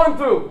 What I'm going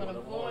through.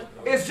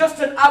 It's just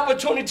an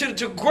opportunity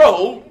to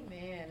grow.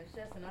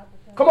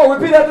 Come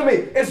on, repeat after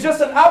me. It's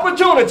just an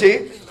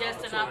opportunity,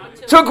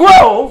 to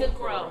grow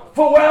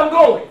for where I'm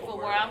going.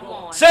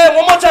 Say it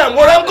one more time.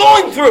 What I'm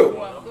going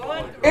through.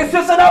 It's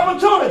just an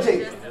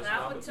opportunity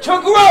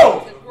to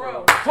grow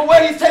for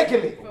where He's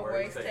taking me.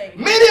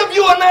 Many of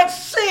you are not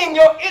seeing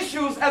your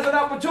issues as an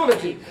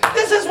opportunity.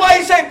 This is why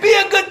He said, be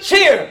a good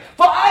cheer,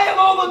 for I am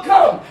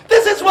overcome.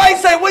 This is why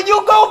He said, when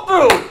you go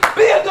through,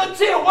 be a good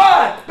cheer.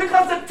 Why?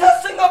 Because the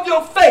testing of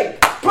your faith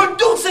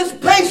produces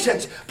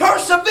patience,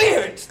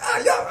 perseverance.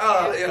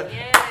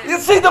 You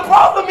see, the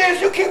problem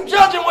is you keep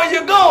judging where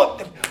you're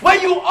going,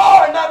 where you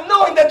are, not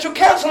knowing that you're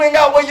canceling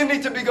out where you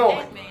need to be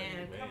going.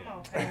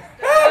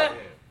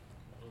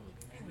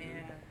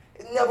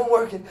 It's never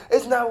working.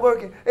 It's not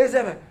working. It's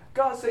never.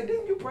 God said,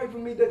 didn't you pray for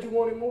me that you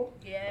wanted more?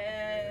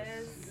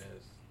 Yes.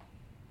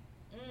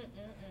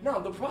 Now,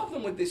 the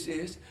problem with this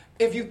is,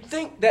 if you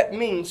think that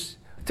means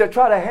to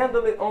try to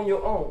handle it on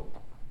your own,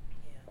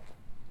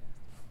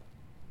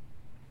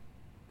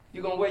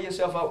 you're going to wear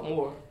yourself out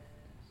more.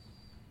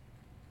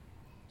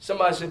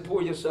 Somebody said,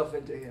 pour yourself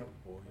into Him.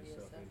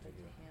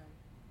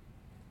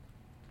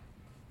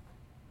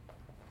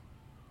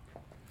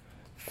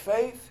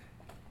 Faith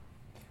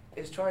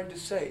is trying to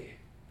say,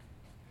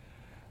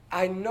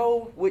 I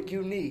know what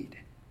you need.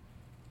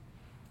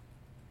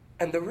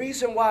 And the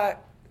reason why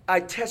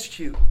I test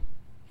you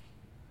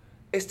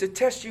is to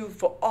test you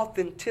for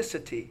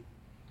authenticity,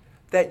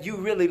 that you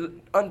really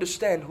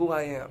understand who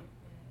I am.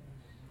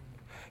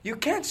 You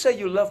can't say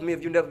you love me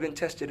if you've never been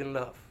tested in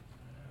love.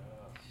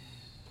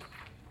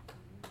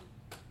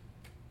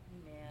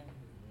 Amen.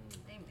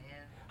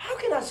 Amen. How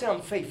can I say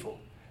I'm faithful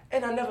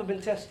and I've never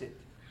been tested?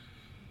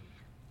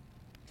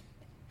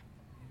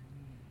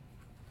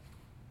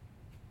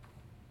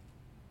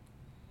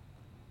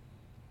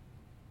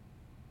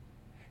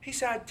 He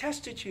said, I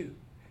tested you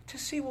to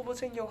see what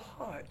was in your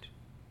heart.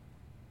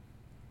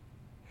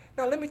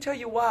 Now, let me tell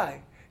you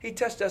why He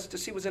tested us to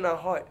see what's in our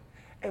heart,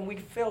 and we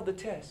failed the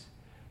test.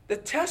 The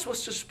test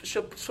was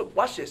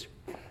watch this.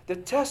 The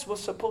test was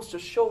supposed to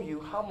show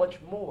you how much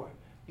more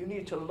you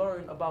need to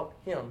learn about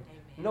Him,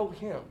 know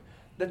Him.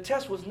 The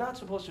test was not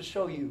supposed to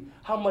show you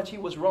how much He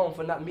was wrong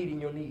for not meeting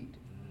your need.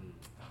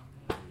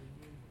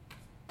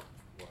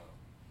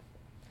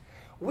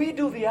 We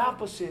do the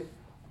opposite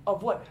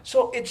of what?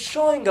 So it's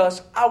showing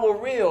us our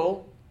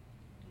real.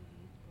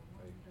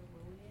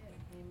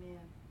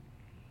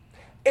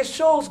 It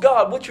shows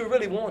God what you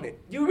really wanted.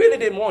 You really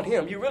didn't want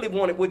Him. You really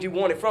wanted what you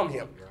wanted from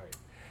Him.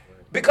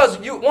 Because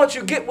once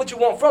you get what you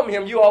want from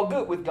Him, you're all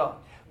good with God.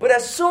 But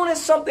as soon as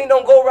something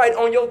don't go right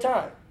on your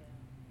time,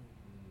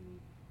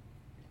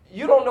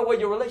 you don't know where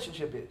your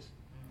relationship is.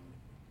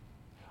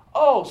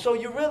 Oh, so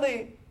you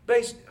really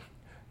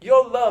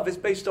your love is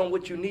based on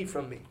what you need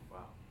from me.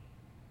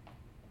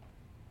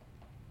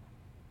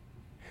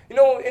 You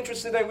know,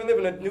 interesting thing, we live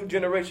in a new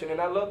generation, and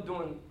I love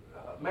doing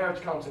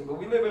marriage counseling, but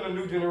we live in a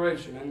new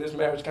generation in this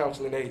marriage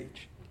counseling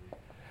age.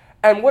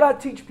 And what I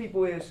teach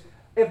people is,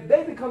 if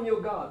they become your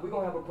God, we're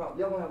going to have a problem.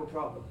 Y'all going to have a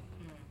problem.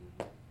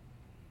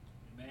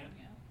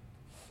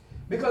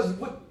 Because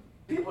what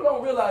people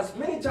don't realize,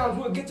 many times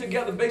we'll get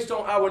together based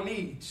on our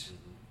needs.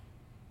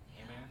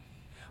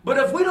 But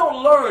if we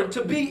don't learn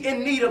to be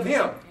in need of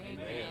Him,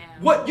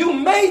 what you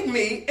made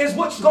me is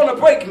what's going to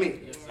break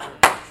me.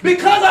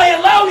 Because I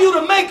allow you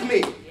to make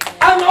me,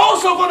 I'm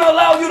also going to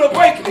allow you to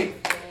break me.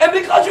 And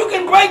because you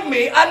can break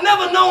me, I've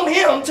never known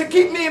Him to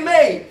keep me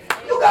made.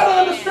 You got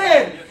to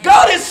understand,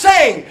 God is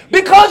saying,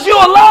 because you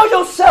allow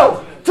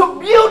yourself to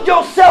build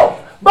yourself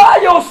by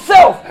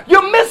yourself,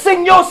 you're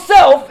missing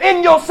yourself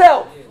in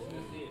yourself.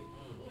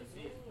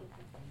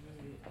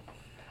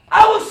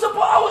 I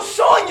was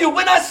showing you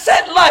when I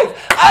said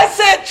life. I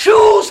said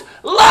choose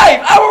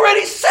life. I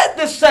already said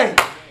this thing.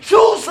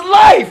 Choose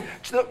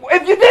life.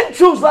 If you didn't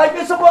choose life,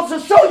 it's supposed to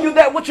show you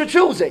that what you're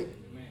choosing.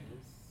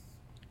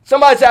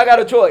 Somebody say, I got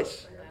a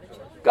choice.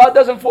 God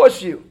doesn't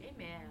force you.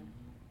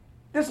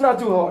 This is not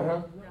too hard,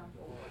 huh?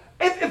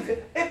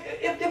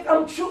 If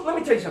I'm true, let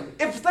me tell you something.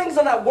 If things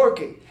are not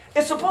working,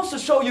 it's supposed to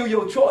show you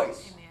your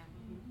choice.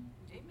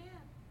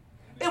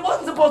 It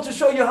wasn't supposed to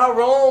show you how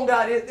wrong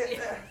God is.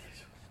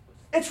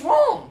 It's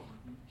wrong.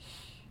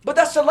 But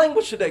that's the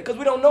language today because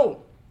we don't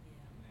know.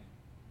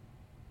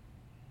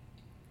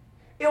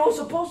 It was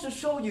supposed to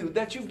show you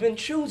that you've been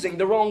choosing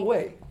the wrong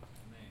way.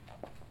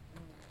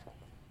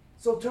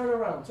 So turn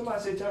around.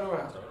 Somebody say turn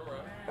around.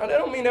 Now, that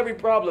don't mean every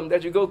problem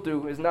that you go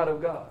through is not of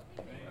God.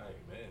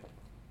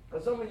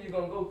 Because some of you are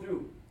going to go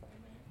through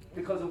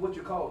because of what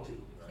you're called to.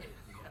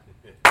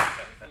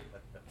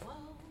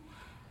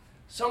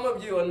 Some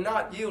of you are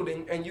not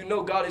yielding, and you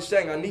know God is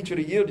saying, I need you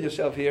to yield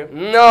yourself here.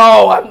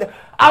 No,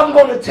 I'm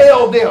going to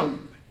tell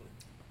them.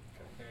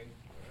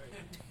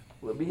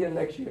 We'll be here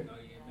next year.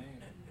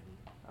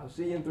 I'll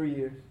see you in 3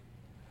 years.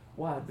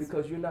 Why?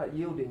 Because you're not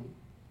yielding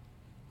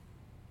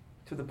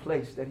to the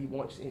place that he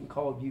wants and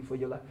called you for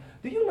your life.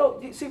 Do you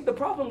know, see, the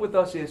problem with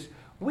us is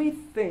we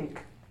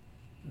think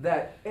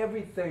that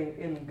everything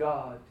in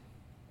God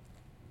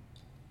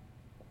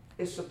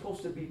is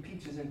supposed to be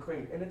peaches and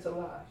cream, and it's a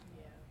lie.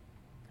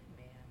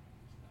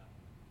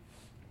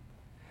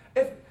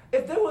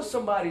 If there was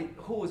somebody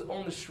who was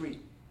on the street,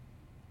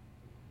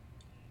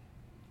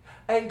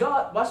 and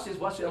God, watch this, I'm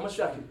going to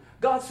shock you.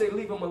 God said,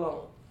 leave them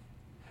alone.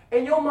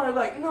 In your mind,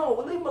 like,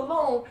 no, leave them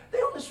alone.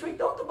 They're on the street.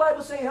 Don't the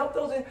Bible say help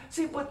those?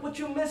 See, but what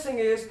you're missing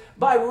is,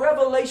 by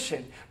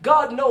revelation,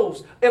 God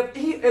knows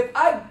if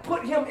I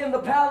put him in the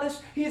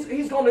palace,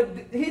 he's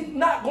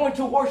not going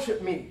to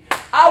worship me.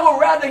 I would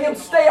rather him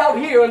stay out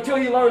here until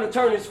he learns to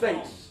turn his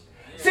face.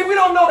 See, we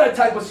don't know that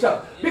type of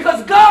stuff.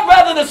 Because God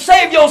rather to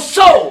save your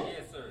soul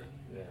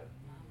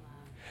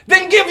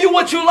than give you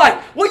what you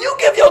like. Will you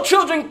give your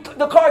children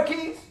the car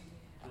keys?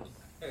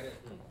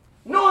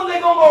 Knowing they're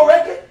going to go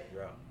wreck it?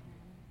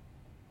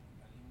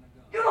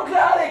 You don't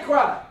care how they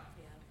cry.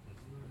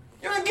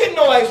 You ain't getting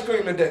no ice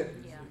cream today.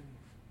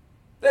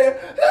 You're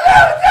supposed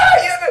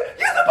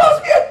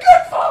to be a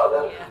good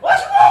father.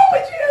 What's wrong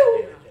with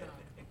you?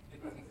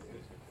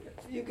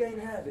 You can't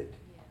have it.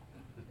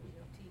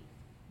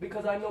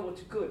 Because I know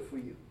what's good for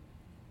you.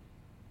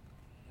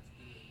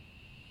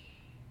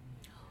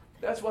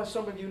 That's why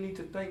some of you need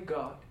to thank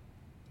God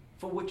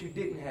for what you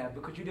didn't have,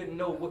 because you didn't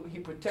know what he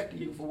protected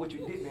you for what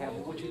you didn't have.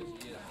 And what you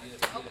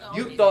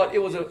thought it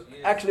was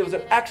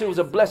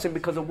a blessing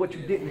because of what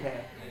you didn't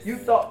have. You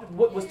thought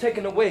what was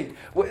taken away.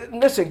 Well,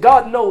 listen,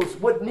 God knows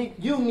what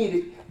you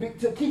needed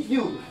to keep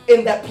you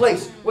in that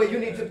place where you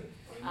need to.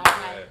 All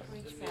right,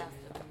 preach, Pastor.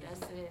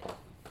 That's it. All right.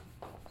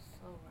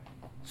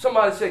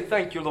 Somebody say,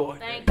 thank you, Lord.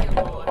 Thank you,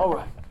 Lord. All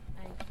right.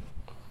 Thank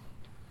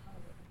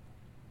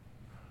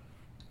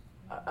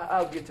you.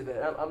 I'll get to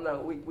that. I'm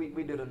not.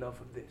 We did enough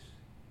of this.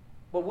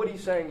 But what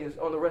he's saying is,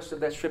 on the rest of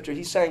that scripture,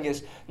 he's saying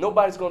is,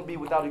 nobody's going to be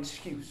without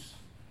excuse.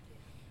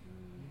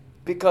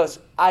 Because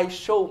I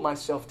showed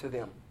myself to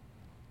them.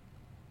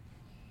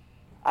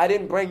 I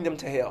didn't bring them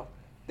to hell.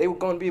 They were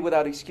going to be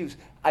without excuse.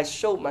 I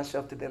showed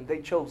myself to them.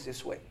 They chose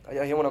this way. Are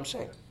y'all hear what I'm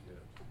saying?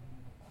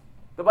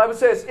 The Bible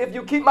says, if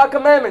you keep my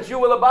commandments, you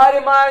will abide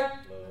in my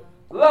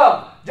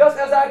love. Just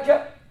as I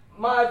kept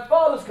my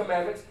Father's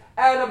commandments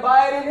and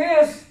abide in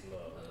his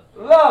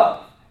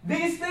love.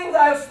 These things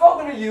I have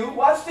spoken to you,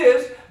 watch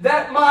this,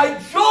 that my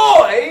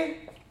joy,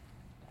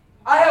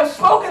 I have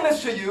spoken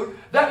this to you,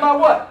 that my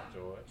what?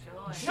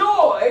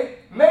 Joy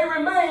may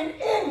remain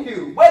in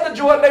you. Where the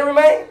joy may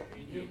remain?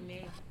 In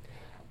me.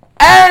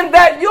 And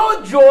that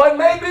your joy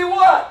may be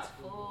what?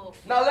 Full.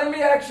 Now let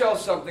me ask y'all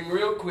something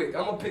real quick.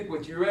 I'm going to pick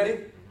with you.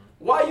 Ready?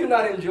 Why are you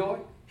not in joy?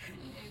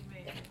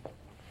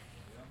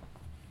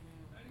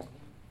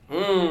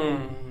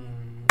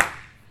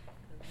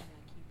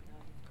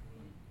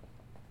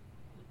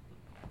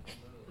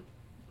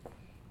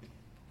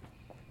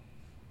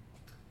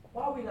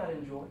 Why are we not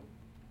in joy?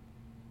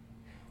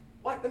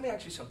 Why, let me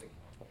ask you something.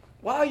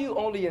 Why are you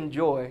only in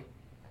joy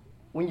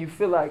when you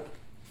feel like,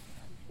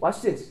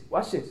 watch this,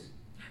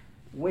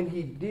 when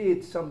he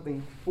did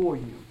something for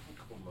you?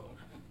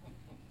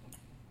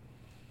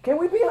 Can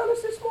we be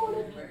honest this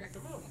morning?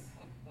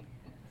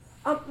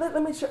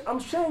 I'm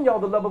sharing y'all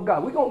the love of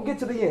God. We're going to get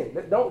to the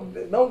end.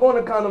 Don't go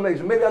into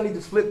condemnation. Maybe I need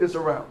to flip this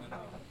around.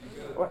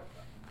 Right.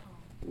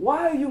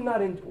 Why are you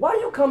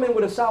come in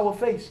with a sour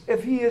face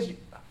if he is...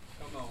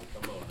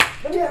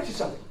 Let me ask you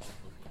something.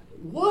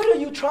 What are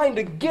you trying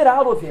to get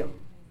out of him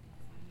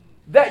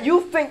that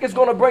you think is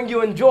going to bring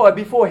you in joy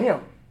before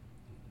him?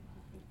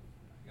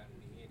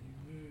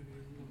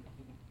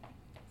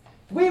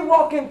 We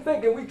walk in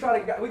thinking we got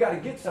to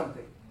get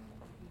something.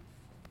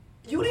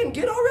 You didn't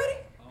get already?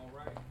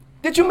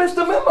 Did you miss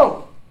the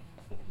memo?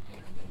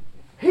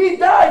 He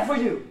died for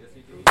you.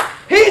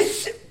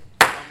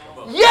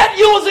 Yet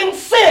you was in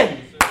sin.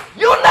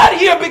 You're not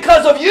here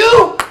because of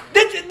you.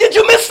 Did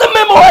you miss the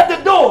memo at the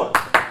door?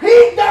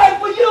 He died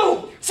for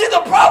you. See,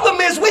 the problem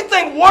is we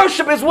think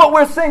worship is what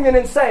we're singing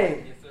and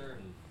saying. Yes, sir.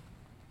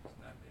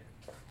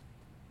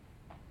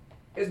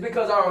 It's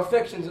because our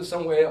affections are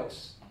somewhere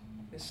else.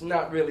 It's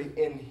not really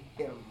in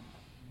him.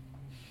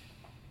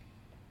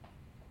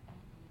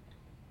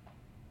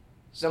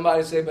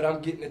 Somebody say, but I'm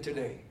getting it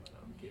today.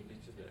 I'm getting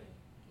it today.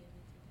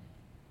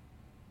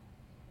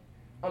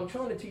 I'm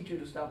trying to teach you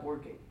to stop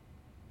working.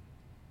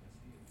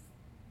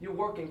 You're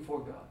working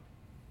for God.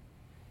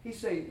 He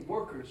say,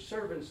 workers,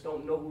 servants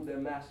don't know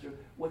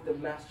what the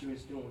master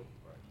is doing.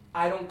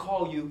 I don't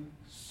call you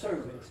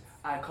servants.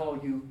 I call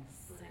you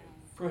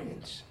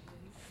friends.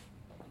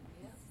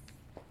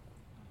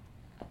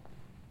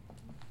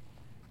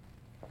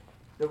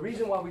 The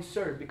reason why we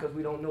serve because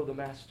we don't know the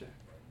master.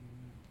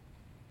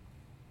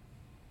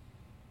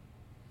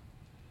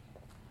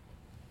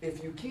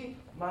 If you keep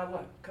my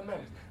what?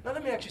 Commandments. Now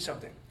let me ask you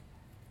something.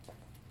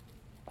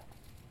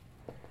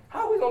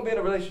 How are we going to be in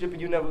a relationship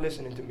and you never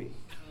listening to me?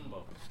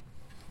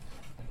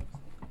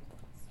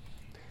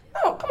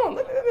 No, come on.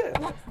 Let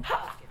me.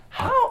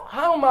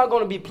 How am I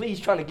going to be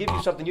pleased trying to give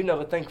you something you're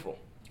never thankful?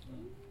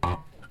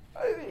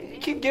 You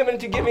keep giving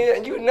it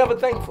and you're never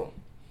thankful.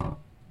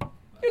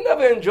 You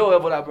never enjoy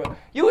what I brought.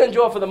 You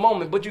enjoy for the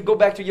moment, but you go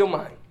back to your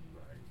mind.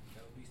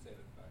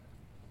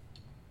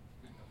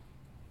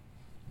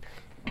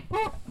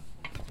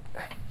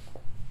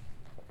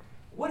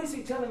 What is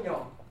he telling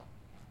y'all?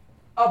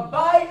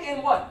 Abide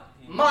in what?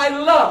 My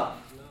love.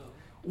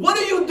 What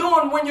are you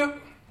doing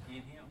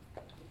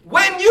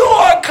when you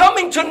are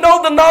coming to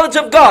know the knowledge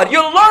of God?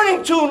 You're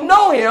learning to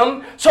know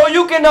Him so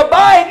you can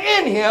abide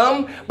in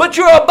Him, but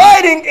you're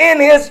abiding in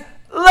His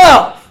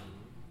love.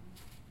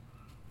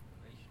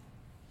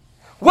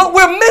 What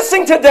we're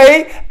missing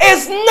today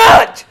is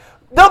not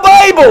the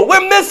Bible.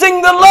 We're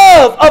missing the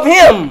love of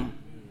Him.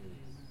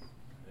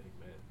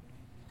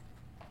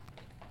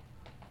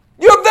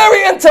 You're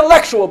very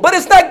intellectual, but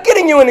it's not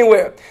getting you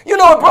anywhere. You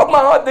know, it broke my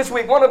heart this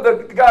week. One of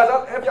the guys,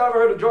 have y'all ever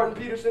heard of Jordan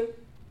Peterson?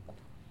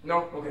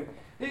 No? Okay.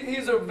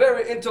 He's a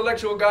very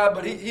intellectual guy,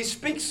 but he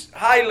speaks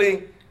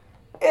highly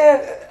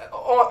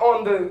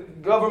on the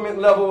government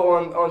level,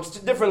 on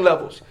different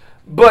levels.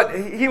 But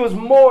he was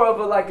more of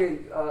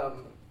a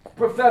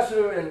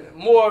professor and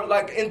more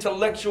like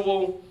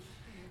intellectual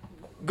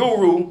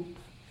guru.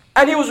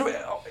 And he was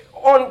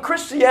on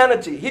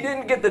Christianity. He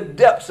didn't get the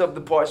depths of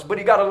the parts, but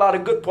he got a lot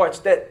of good parts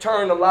that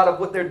turned a lot of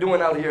what they're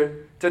doing out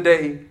here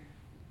today,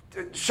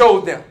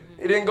 showed them.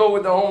 He didn't go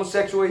with the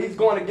homosexual. He's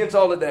going against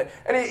all of that.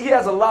 And he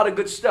has a lot of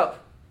good stuff.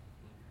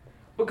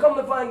 But come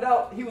to find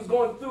out, he was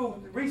going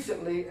through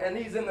recently, and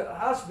he's in the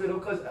hospital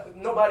because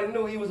nobody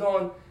knew he was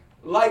on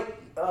light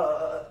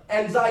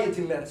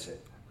anxiety medicine.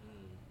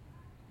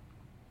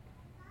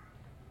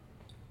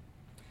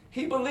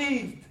 He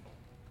believed,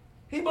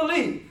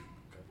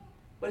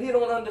 but he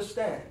don't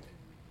understand.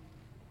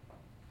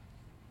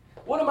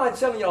 What am I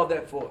telling y'all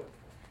that for?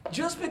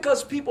 Just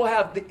because people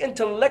have the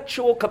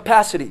intellectual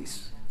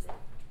capacities,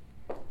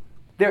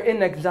 they're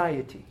in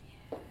anxiety.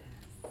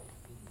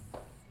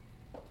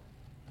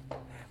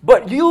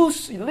 But you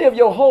live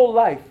your whole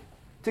life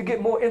to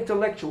get more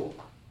intellectual,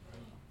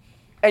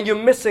 and you're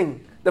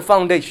missing the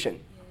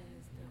foundation.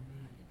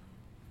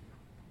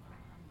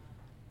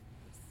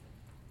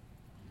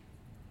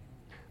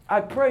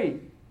 I pray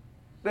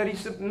that he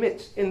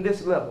submits in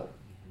this level.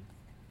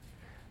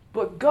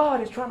 But God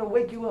is trying to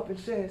wake you up and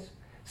says,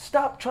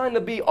 stop trying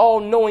to be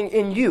all-knowing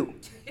in you.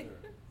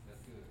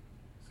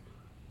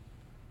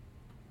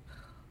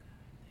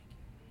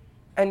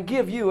 And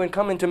give you and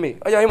come into me.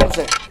 Oh, y'all hear what I'm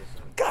saying?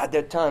 God,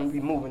 that time be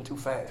moving too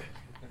fast.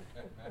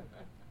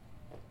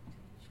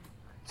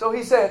 So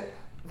he said,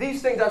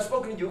 these things I've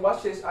spoken to you.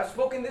 Watch this. I've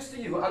spoken this to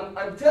you.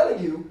 I'm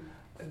telling you,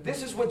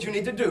 this is what you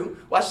need to do.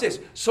 Watch this.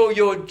 So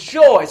your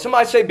joy,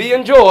 somebody say, be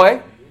in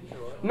joy.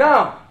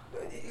 Now,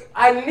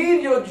 I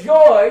need your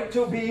joy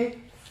to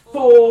be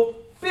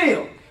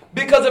fulfilled.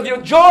 Because if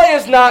your joy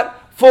is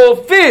not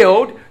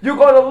fulfilled, you're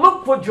going to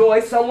look for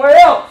joy somewhere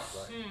else.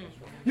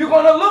 You're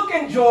going to look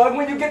in joy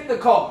when you get the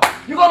car.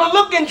 You're going to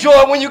look in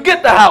joy when you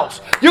get the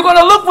house. You're going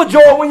to look for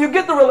joy when you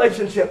get the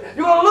relationship.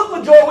 You're going to look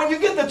for joy when you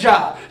get the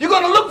job. You're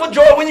going to look for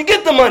joy when you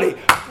get the money.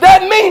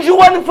 That means you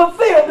wasn't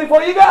fulfilled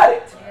before you got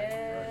it.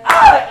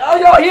 Are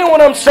y'all hearing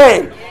what I'm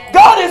saying?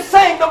 God is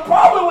saying the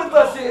problem with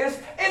us is,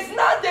 it's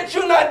not that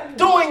you're not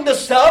doing the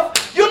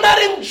stuff, you're not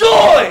in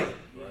joy.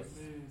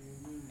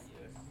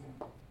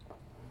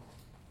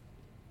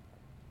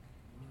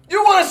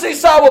 You want to see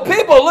sour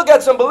people, look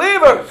at some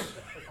believers.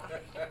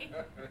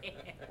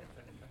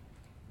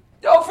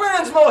 Your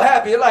friends more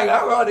happy. You're like,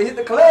 I'd rather hit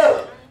the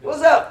club.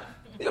 What's up?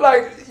 You're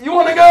like, you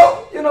want to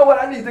go? You know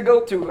what I need to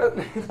go to.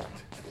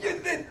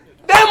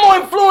 They're more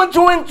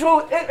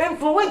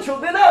influential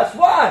than us.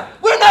 Why?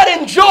 We're not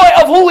in joy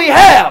of who we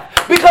have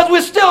because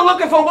we're still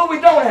looking for what we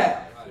don't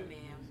have.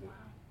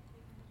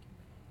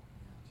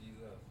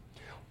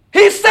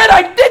 He said,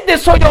 I did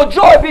this so your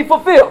joy be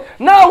fulfilled.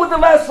 Now with the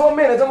last 4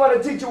 minutes, I'm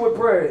going to teach you what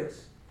prayer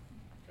is.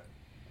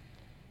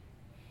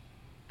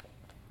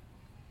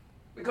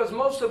 Because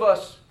most of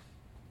us,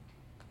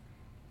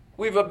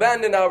 we've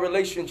abandoned our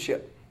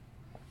relationship.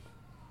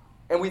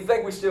 And we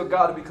think we still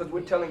got it because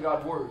we're telling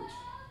God words.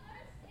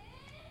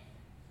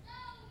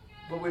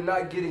 But we're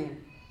not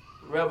getting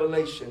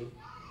revelation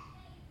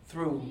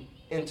through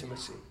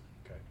intimacy.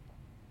 Okay.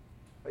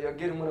 Are y'all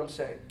getting what I'm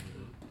saying?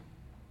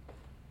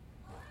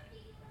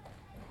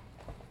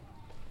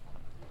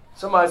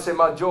 Somebody say,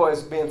 my joy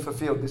is being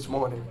fulfilled this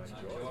morning.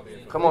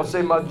 Come on,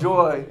 say, my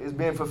joy is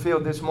being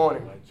fulfilled this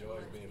morning. My joy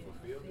is being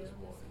fulfilled this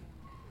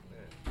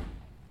morning.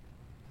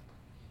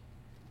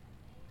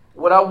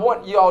 What I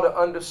want y'all to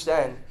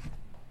understand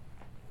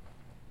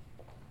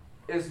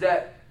is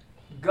that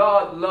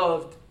God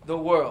loved the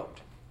world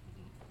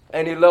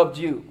and he loved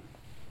you.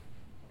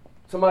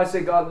 Somebody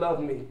say, God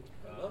loved me.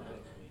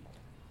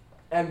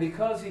 And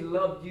because he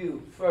loved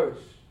you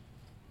first,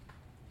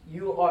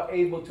 you are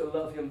able to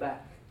love him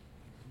back.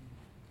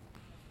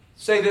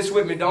 Say this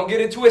with me. Don't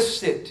get it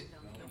twisted.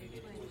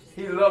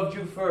 He loved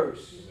you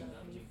first.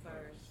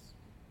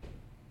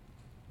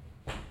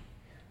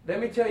 Let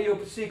me tell you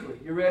a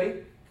secret. You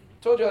ready?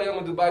 Told you I'm going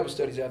to do Bible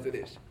studies after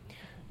this.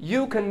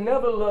 You can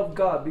never love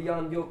God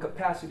beyond your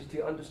capacity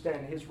to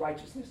understand his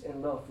righteousness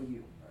and love for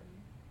you.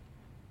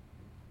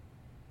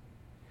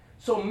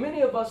 So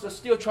many of us are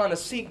still trying to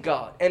seek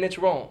God, and it's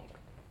wrong.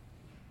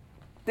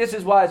 This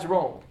is why it's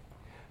wrong.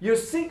 You're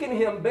seeking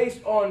him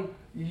based on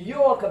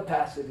your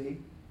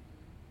capacity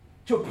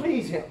to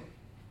please him,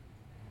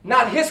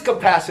 not his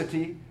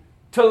capacity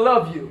to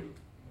love you.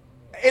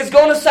 It's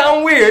going to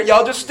sound weird.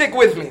 Y'all just stick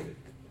with me.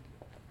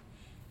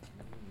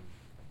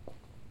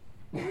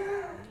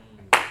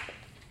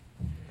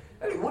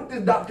 Hey, what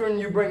this doctrine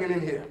you bringing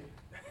in here?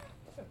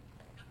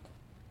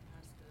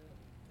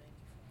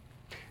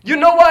 You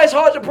know why it's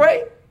hard to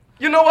pray?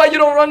 You know why you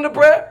don't run to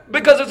prayer?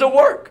 Because it's a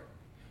work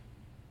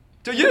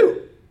to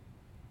you.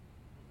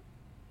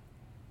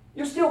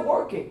 You're still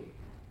working.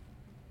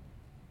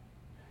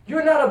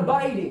 You're not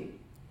abiding.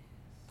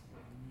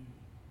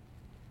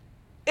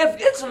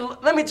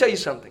 Let me tell you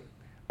something.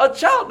 A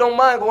child don't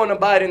mind going to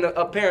abide in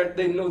a parent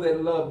they know they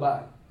love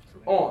by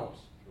arms.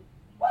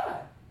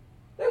 Why?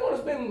 They want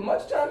to spend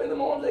much time in the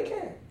arms they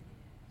can.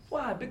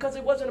 Why? Because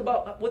it wasn't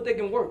about what they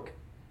can work.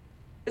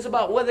 It's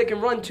about where they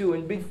can run to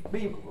and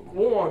be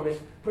warm and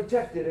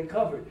protected and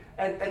covered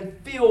and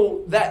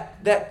feel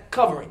that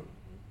covering.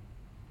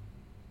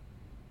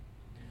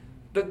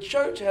 The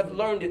church have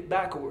learned it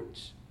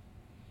backwards.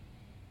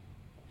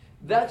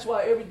 That's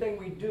why everything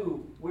we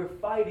do, we're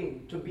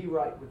fighting to be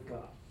right with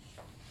God.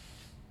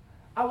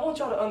 I want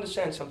y'all to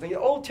understand something. The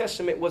Old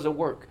Testament was a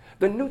work.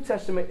 The New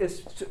Testament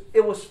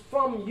it was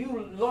from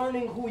you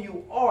learning who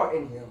you are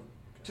in him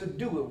to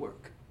do the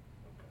work.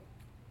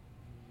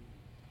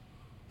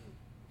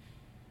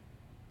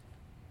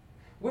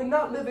 We're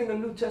not living a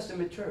New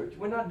Testament church.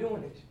 We're not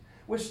doing it.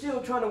 We're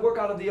still trying to work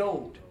out of the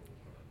old.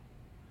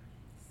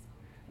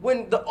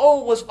 When the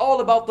old was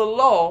all about the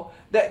law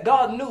that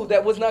God knew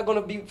that was not going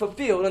to be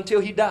fulfilled until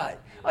he died.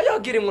 Are y'all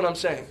getting what I'm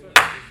saying?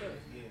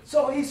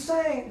 So he's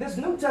saying this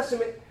New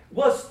Testament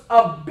was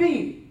a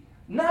being.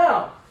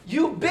 Now,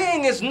 you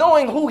being is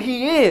knowing who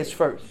he is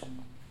first.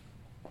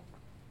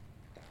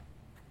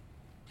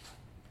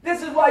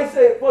 This is why he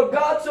said, for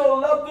God so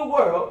loved the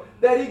world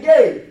that he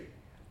gave.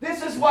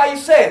 This is why he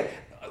said,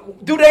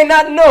 do they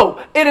not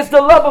know it is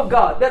the love of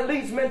God that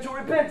leads men to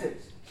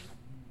repentance?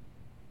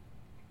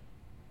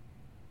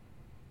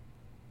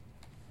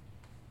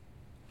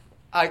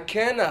 I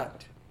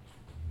cannot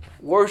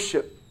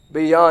worship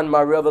beyond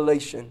my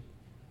revelation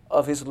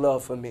of his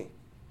love for me.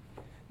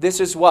 This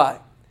is why.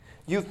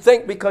 You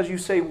think because you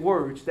say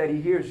words that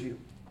he hears you.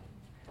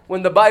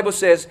 When the Bible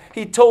says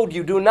he told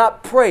you, do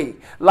not pray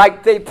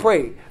like they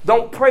pray.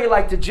 Don't pray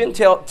like the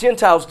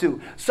Gentiles do.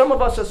 Some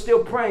of us are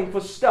still praying for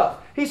stuff.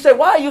 He said,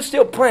 why are you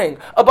still praying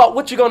about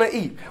what you're going to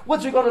eat,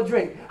 what you're going to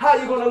drink, how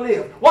you're going to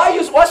live? Why are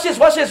you, watch this.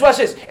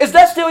 Is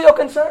that still your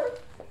concern?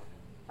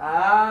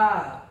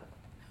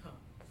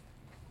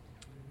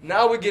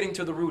 Now we're getting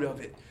to the root of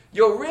it.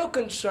 Your real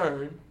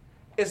concern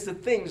is the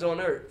things on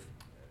earth.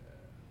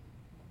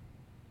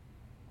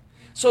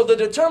 So the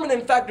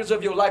determining factors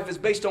of your life is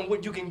based on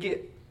what you can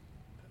get.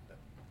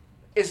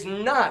 It's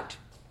not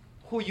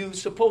who you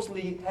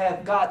supposedly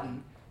have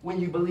gotten when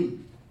you believe.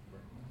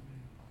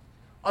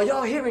 Are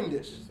y'all hearing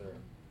this?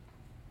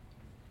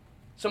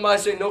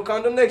 Somebody say no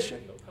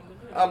condemnation.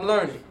 I'm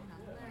learning.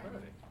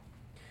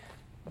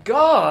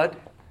 God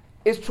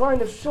is trying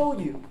to show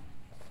you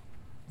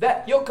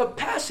that your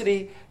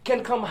capacity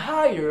can come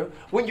higher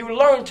when you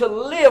learn to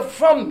live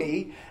from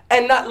me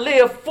and not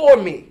live for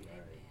me.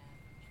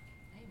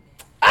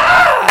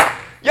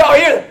 Y'all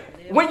hear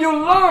that? When you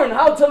learn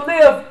how to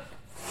live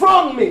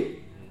from me,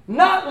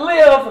 not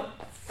live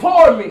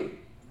for me.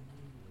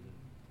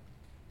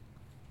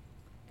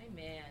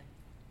 Amen.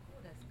 Oh,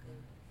 that's good.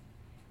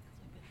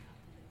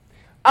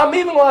 I'm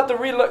even going to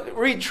have to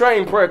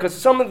retrain prayer because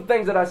some of the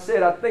things that I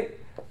said, I think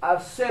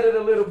I've said it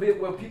a little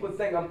bit where people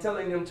think I'm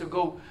telling them to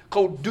go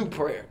do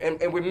prayer,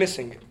 and we're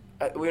missing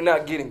it. We're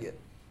not getting it.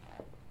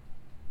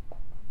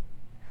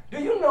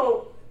 Do you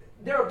know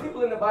there are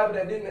people in the Bible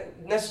that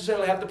didn't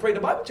necessarily have to pray? The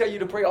Bible tells you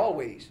to pray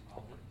always.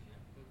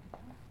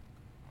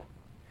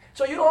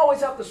 So you don't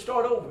always have to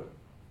start over.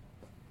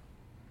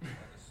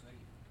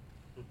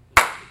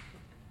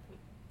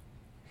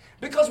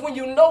 Because when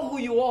you know who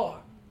you are,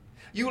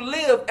 you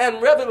live and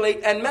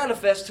revelate and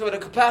manifest to the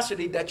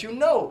capacity that you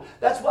know.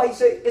 That's why he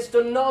said it's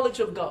the knowledge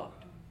of God.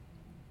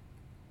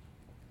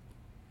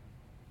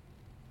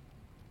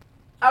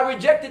 I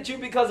rejected you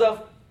because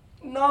of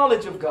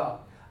knowledge of God.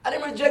 I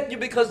didn't reject you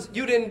because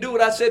you didn't do what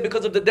I said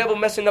because of the devil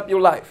messing up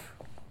your life.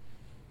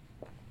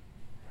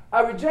 I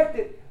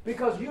rejected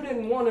because you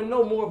didn't want to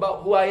know more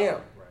about who I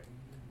am.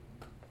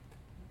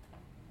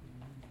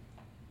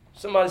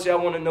 Somebody say, I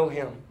want to know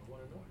him.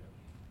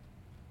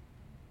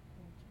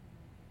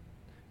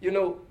 You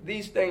know,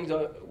 these things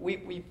are,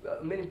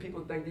 many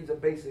people think these are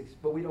basics,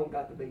 but we don't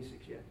got the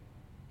basics yet.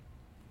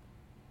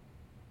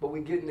 But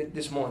we're getting it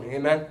this morning,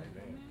 amen?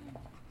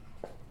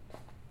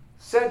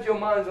 Set your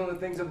minds on the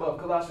things above.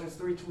 Colossians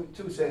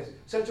 3:2 says,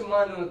 set your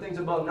mind on the things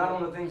above, not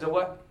on the things of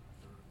what?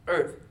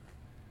 Earth.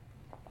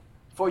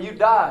 For you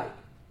died,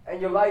 and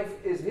your life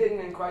is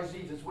hidden in Christ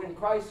Jesus. When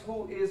Christ,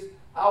 who is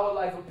our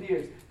life,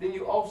 appears, then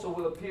you also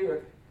will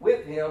appear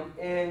with him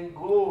in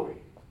glory.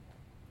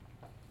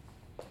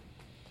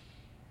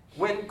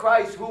 When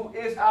Christ, who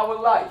is our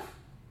life,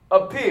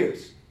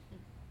 appears.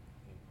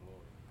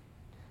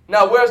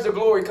 Now, where's the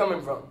glory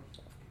coming from?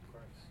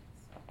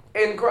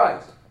 In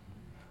Christ.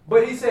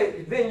 But he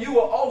said, then you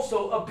will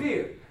also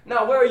appear.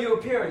 Now, where are you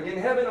appearing? In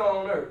heaven or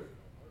on earth?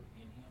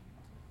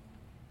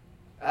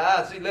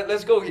 See,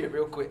 let's go here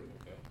real quick.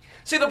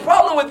 See, the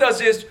problem with us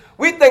is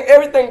we think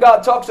everything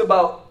God talks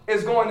about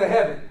is going to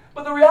heaven.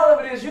 But the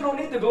reality is you don't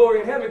need the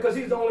glory in heaven because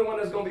he's the only one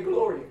that's going to be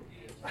glorying.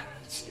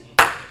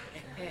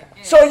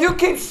 So you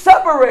keep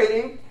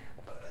separating.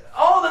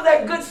 All of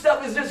that good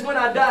stuff is just when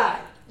I die.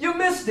 You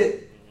missed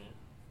it.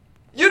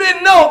 You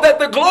didn't know that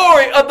the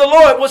glory of the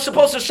Lord was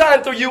supposed to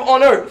shine through you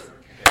on earth.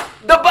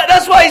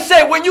 That's why he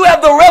said when you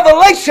have the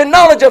revelation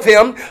knowledge of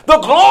him, the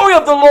glory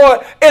of the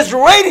Lord is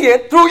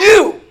radiant through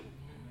you.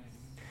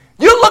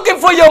 You're looking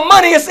for your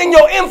money, it's in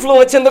your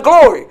influence in the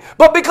glory.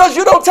 But because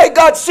you don't take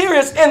God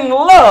serious in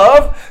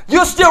love,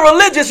 you're still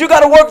religious. You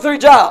got to work 3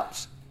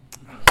 jobs.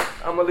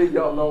 I'm going to leave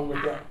y'all alone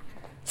with that.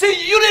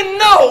 See, you didn't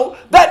know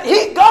that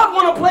God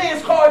want to play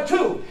his card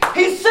too.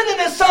 He's sending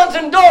his sons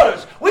and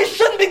daughters. We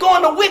shouldn't be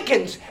going to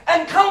Wiccans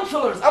and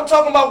counselors. I'm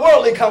talking about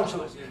worldly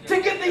counselors.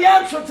 To get the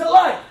answer to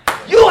life.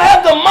 You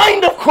have the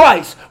mind of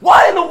Christ.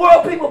 Why in the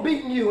world people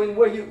beating you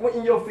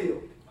in your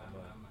field?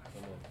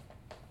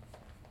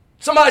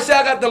 Somebody say,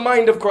 I got the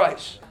mind of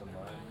Christ.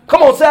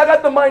 Come on, say, I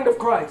got the mind of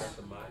Christ.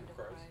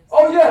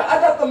 Oh yeah,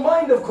 I got the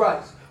mind of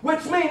Christ.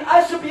 Which means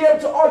I should be able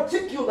to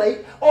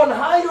articulate on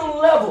higher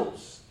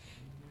levels.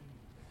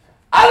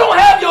 I don't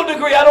have your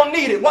degree. I don't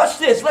need it. Watch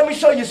this. Let me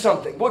show you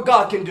something. What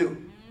God can do.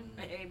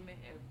 Amen.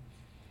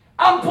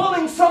 I'm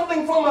pulling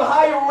something from a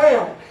higher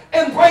realm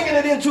and bringing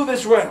it into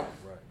this realm.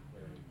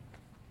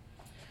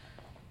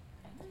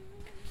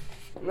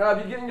 Now, if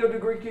you're getting your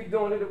degree, keep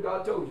doing it if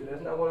God told you.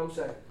 That's not what I'm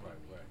saying.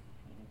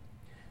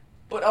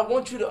 But I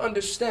want you to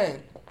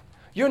understand,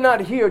 you're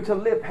not here to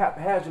live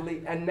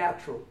haphazardly and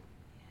natural.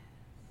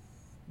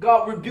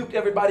 God rebuked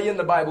everybody in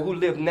the Bible who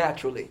lived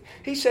naturally.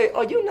 He said,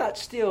 are you not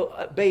still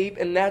a babe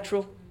and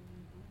natural?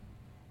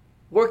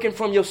 Working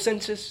from your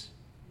senses?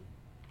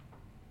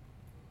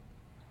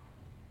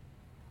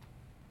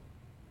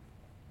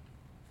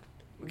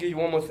 We'll give you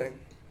one more thing.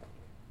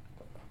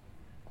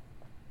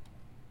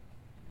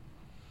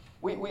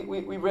 We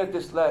read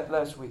this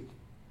last week.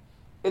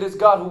 It is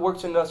God who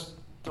works in us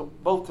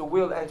both to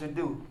will and to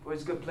do for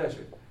his good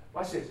pleasure.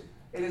 Watch this.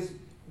 It is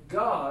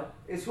God,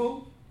 is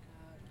who?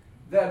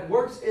 That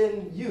works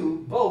in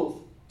you both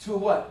to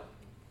what?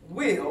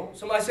 Will.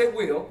 Somebody say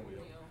will.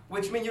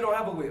 Which means you don't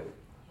have a will.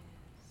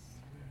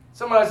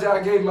 Somebody say,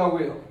 I gave my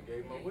will.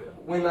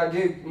 When I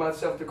gave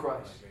myself to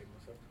Christ.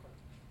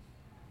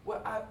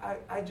 Well, huh?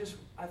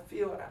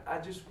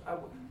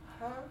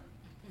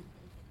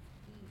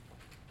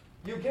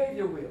 You gave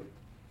your will.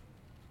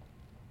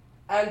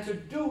 And to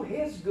do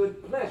his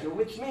good pleasure,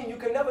 which means you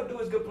can never do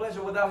his good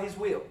pleasure without his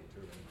will.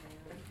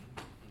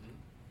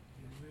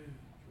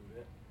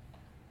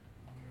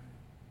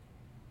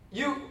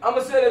 I'm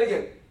going to say that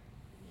again.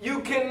 You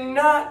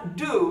cannot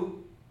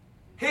do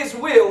his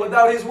will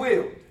without his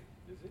will.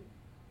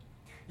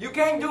 You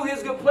can't do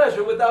his good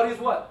pleasure without his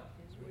what?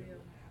 His will.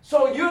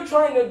 So you're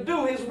trying to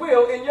do his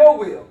will in your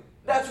will.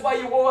 That's why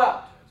you wore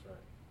out.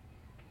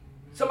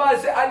 Somebody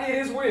say, I need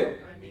his will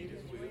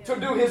to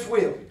do his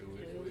will.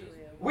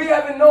 We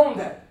haven't known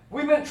that.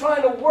 We've been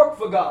trying to work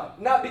for God,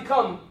 not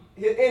become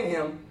in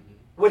him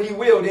what he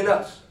willed in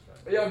us.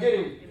 Are y'all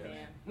getting me?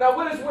 Now,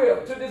 what is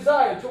will? To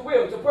desire, to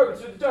will, to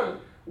purpose, to determine.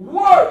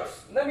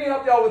 Works. Let me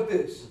help y'all with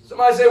this.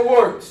 Somebody say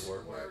works.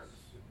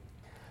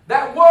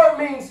 That word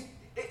means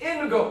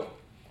energigo.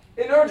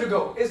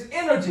 It's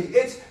energy.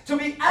 It's to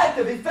be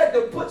active,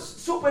 effective, put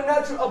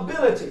supernatural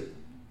ability.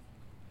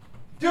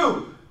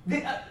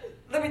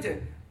 Let me tell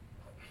you.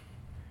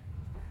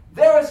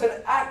 There is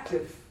an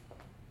active.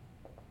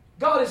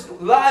 God is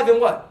live and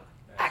what?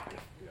 Active.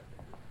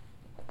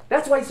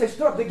 That's why he says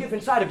stir up the gift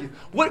inside of you.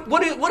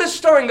 What is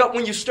stirring up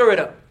when you stir it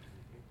up?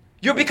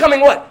 You're becoming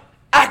what?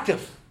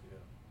 Active.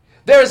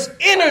 There's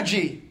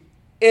energy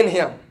in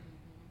him.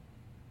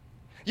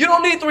 You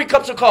don't need 3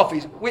 cups of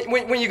coffee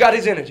when you got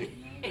his energy.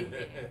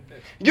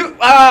 You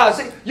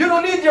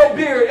don't need your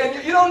beer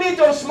and you don't need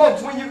your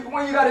smokes when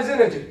you got his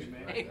energy.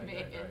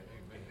 Amen.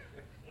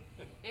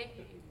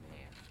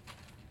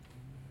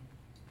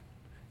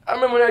 I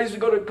remember when I used to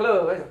go to the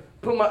club.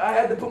 I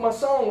had to put my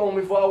song on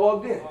before I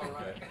walked in.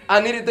 Right. I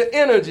needed the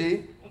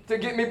energy to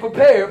get me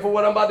prepared for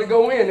what I'm about to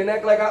go in and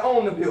act like I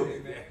own the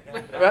building.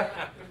 Right?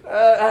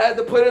 I had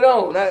to put it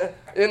on. I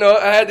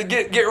had to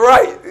get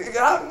right.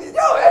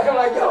 Y'all acting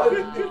like y'all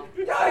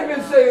ain't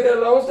been saved that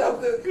long.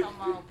 Stop this.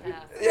 Come on,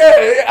 Pastor.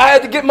 Yeah, I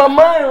had to get my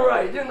mind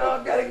right.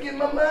 I got to get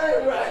my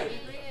mind right.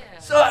 Yeah.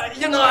 So,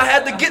 I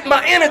had to get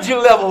my energy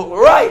level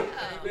right.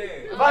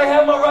 If I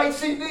had my right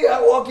CD, I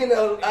walk in,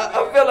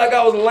 I felt like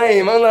I was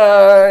lame. I'm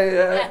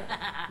like,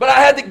 but I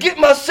had to get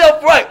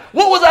myself right.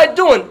 What was I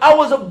doing? I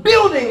was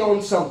building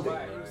on something.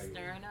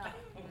 Stirring up.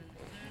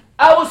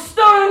 I was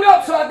stirring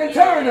up so I can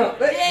turn up.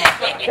 Yeah.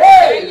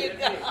 Hey!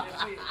 There you go.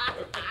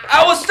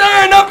 I was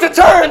stirring up to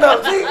turn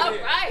up. See? All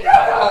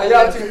right.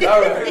 Y'all too.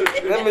 All right.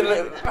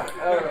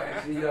 All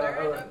right. See, all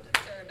right.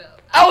 Turned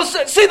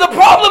up. See, the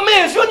problem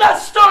is you're not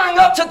stirring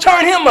up to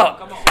turn him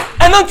up.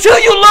 And until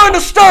you learn to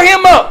stir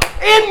him up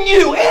in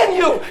you,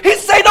 he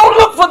say don't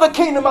look for the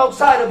kingdom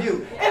outside of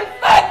you. In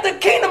fact, the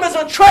kingdom is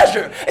a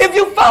treasure. If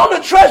you found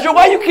a treasure,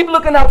 why you keep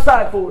looking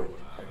outside for it?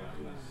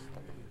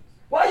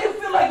 Why you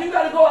feel like you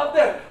got to go out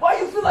there? Why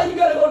you feel like you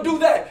got to go do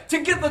that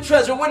to get the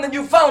treasure when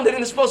you found it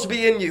and it's supposed to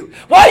be in you?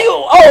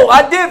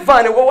 I did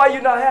find it. Well, why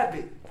you not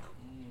happy?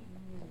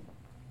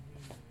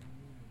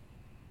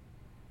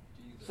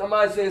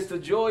 Somebody says, the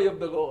joy of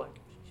the Lord,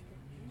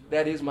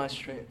 that is my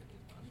strength.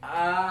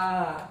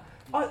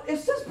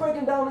 Is this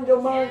breaking down in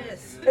your mind?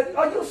 Yes.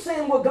 Are you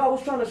seeing what God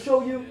was trying to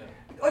show you?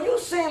 Are you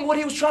seeing what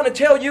he was trying to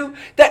tell you?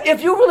 That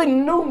if you really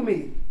knew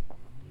me,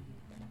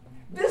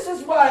 this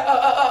is why,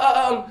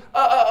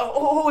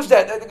 who was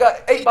that? That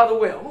got ate by the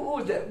whale. Who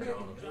was that?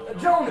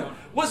 Jonah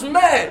was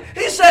mad.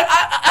 He said,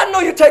 I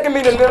know you're taking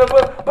me to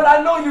Nineveh, but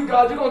I know you,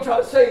 God, you're going to try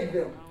to save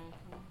them.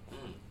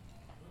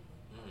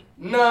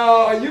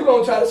 No, you're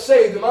going to try to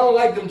save them. I don't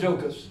like them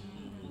jokers.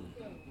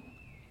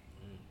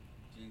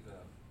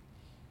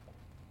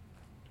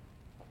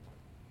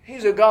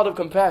 He's a God of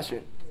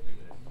compassion,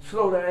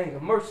 slow to anger,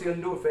 mercy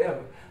endure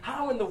forever.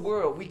 How in the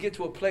world we get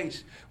to a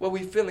place where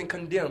we're feeling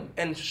condemned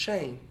and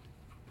shamed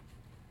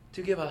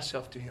to give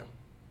ourselves to him?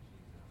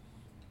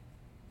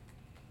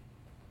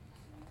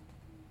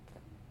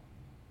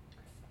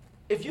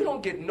 If you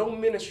don't get no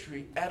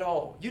ministry at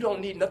all, you don't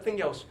need nothing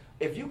else.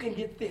 If you can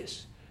get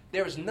this,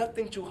 there is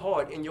nothing too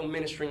hard in your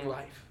ministering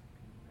life.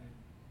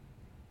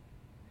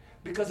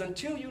 Because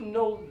until you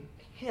know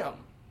him,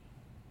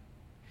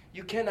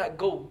 you cannot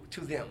go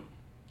to them.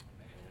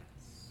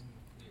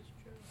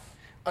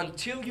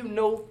 Until you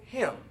know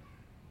him,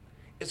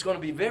 it's going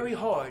to be very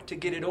hard to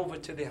get it over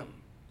to them.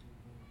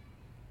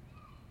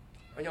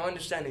 Are y'all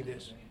understanding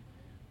this?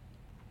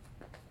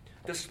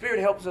 The Spirit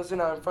helps us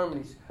in our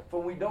infirmities,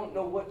 for we don't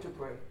know what to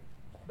pray.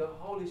 The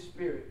Holy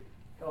Spirit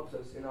helps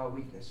us in our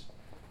weakness.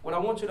 What I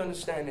want you to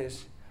understand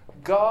is,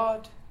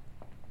 God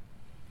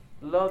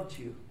loved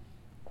you.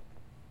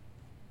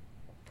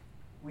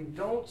 We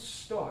don't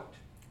start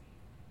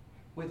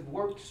with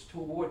works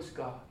towards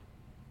God.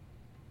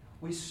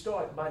 We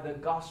start by the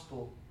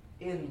gospel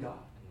in God.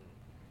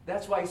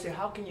 That's why he said,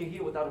 how can you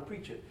hear without a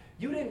preacher?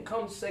 You didn't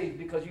come saved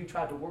because you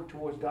tried to work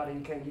towards God and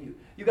he came to you.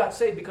 You got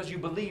saved because you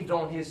believed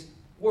on his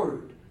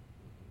word.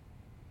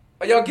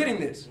 Are y'all getting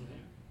this?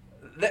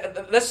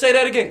 Let's say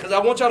that again, because I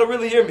want y'all to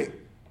really hear me.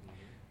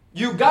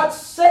 You got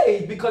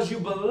saved because you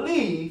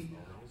believed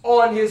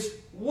on his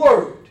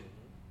word,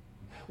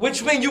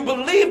 which means you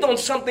believed on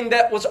something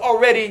that was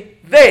already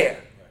there.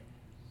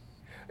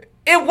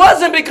 It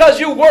wasn't because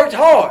you worked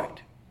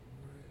hard.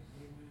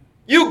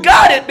 You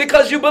got it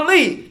because you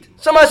believed.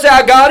 Somebody say,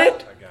 I got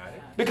it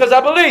because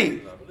I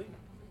believe.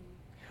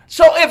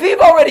 So if he's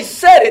already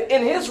said it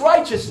in his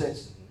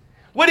righteousness,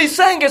 what he's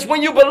saying is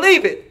when you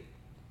believe it,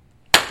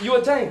 you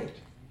attain it.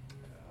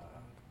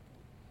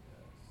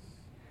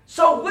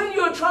 So when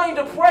you're trying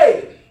to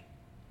pray,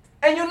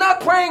 and you're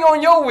not praying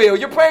on your will,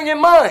 you're praying in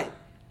mine.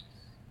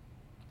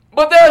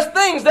 But there's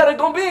things that are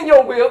going to be in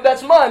your will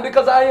that's mine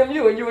because I am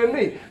you and you and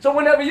me. So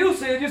whenever you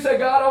see it, you say,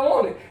 God, I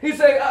want it. He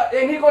say,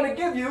 and he's going to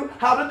give you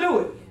how to do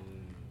it.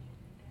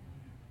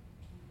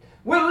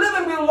 We're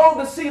living below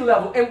the sea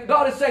level, and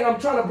God is saying, I'm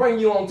trying to bring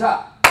you on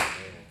top.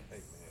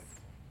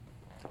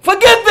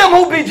 Forget them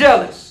who be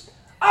jealous.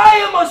 I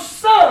am a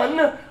son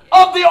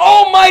of the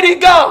Almighty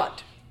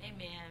God.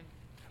 Amen.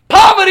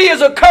 Poverty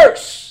is a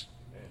curse.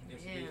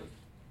 Yeah.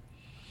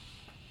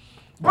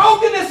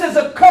 Brokenness is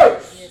a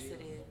curse. Yes,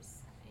 it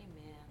is.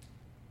 Amen.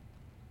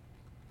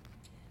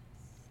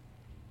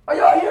 Are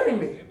y'all hearing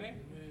me?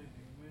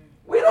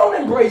 We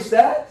don't embrace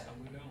that.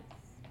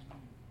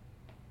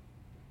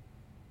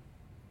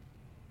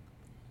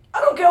 I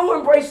don't care who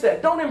embrace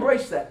that. Don't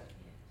embrace that.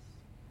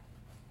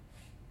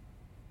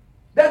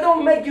 That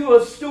don't make you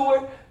a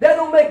steward. That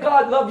don't make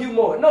God love you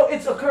more. No,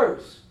 it's a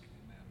curse.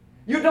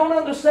 You don't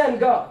understand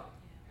God.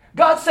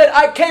 God said,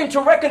 I came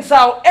to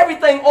reconcile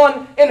everything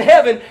in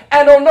heaven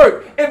and on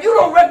earth. If you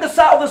don't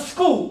reconcile the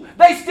school,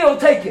 they still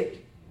take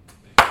it.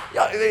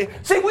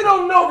 See, we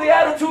don't know the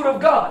attitude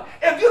of God.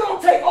 If you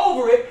don't take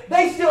over it,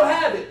 they still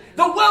have it.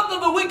 The wealth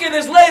of the wicked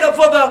is laid up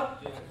for the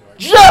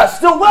just.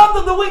 The wealth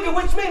of the wicked,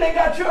 which means they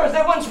got yours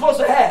they weren't supposed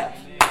to have.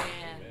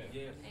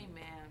 Amen.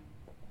 Amen.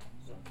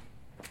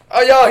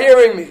 Are y'all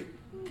hearing me?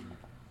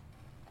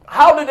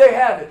 How did they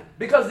have it?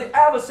 Because the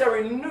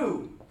adversary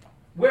knew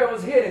where it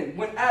was hidden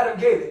when Adam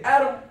gave it.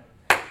 Adam,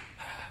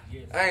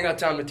 I ain't got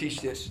time to teach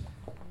this.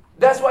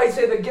 That's why he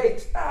said the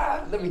gates.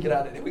 Let me get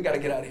out of there. We got to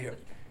get out of here.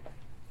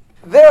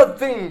 There are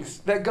things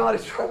that God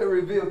is trying to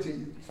reveal to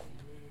you.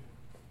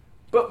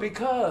 But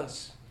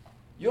because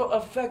your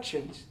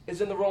affections is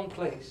in the wrong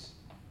place,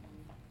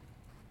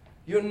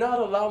 you're not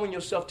allowing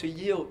yourself to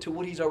yield to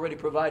what he's already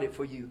provided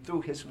for you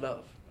through his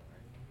love.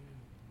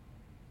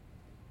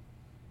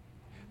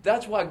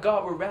 That's why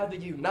God would rather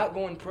you not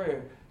go in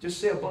prayer,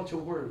 just say a bunch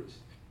of words,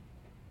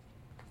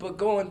 but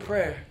go in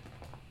prayer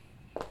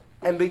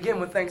and begin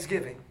with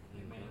thanksgiving.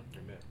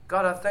 Amen.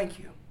 God, I thank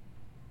you.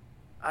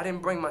 I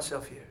didn't bring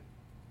myself here.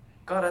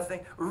 God, I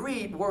thank.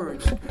 Read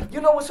words.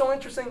 You know what's so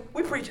interesting?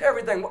 We preach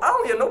everything. I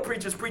don't hear no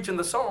preachers preaching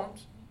the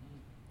Psalms.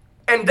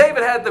 And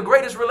David had the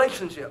greatest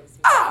relationship.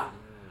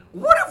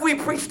 What if we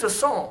preach the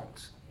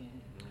Psalms?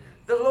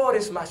 The Lord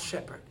is my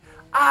shepherd.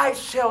 I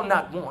shall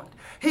not want.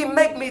 He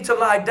make me to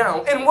lie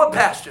down. In what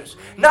pastures?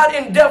 Not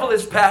in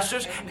devilish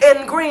pastures,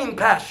 in green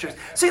pastures.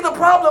 See, the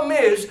problem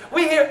is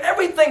we hear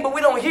everything, but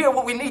we don't hear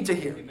what we need to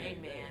hear. Amen.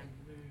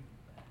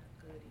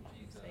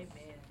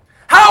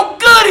 How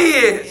good he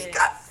is.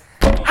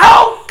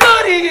 How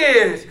good he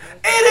is.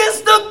 It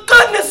is the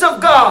goodness of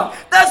God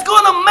that's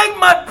going to make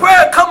my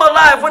prayer come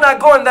alive when I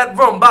go in that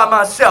room by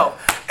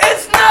myself.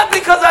 It's not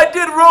because I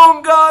did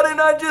wrong, God, and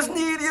I just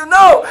need you.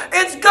 No,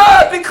 it's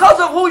God because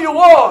of who you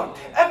are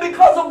and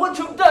because of what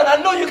you've done. I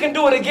know you can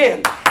do it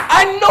again.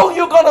 I know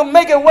you're going to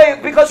make a way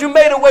because you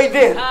made a way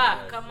then.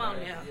 Come on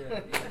now. You've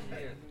done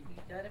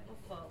it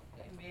before.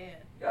 Amen.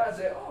 God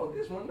said, oh,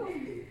 this one, no, you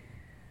did.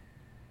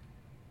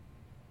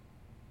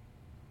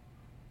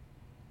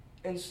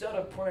 Instead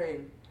of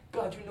praying,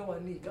 God, you know I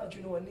need. God,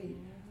 you know I need.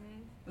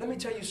 Let me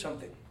tell you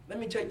something.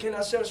 Can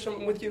I share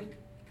something with you?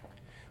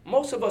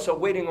 Most of us are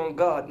waiting on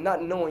God,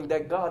 not knowing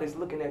that God is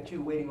looking at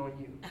you, waiting on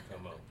you.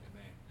 Come on.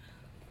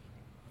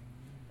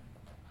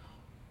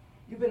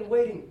 You've been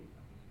waiting.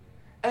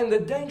 And the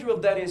danger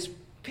of that is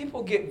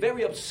people get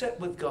very upset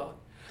with God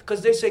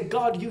because they say,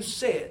 God, you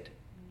said.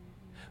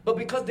 But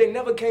because they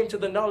never came to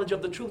the knowledge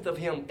of the truth of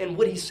him and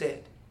what he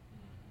said,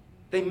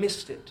 they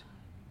missed it.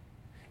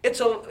 I'm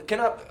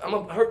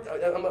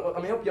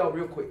gonna help y'all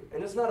real quick.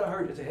 And it's not a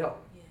hurt, it's a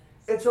help. Yes.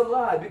 It's a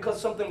lie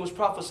because something was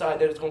prophesied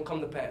that it's going to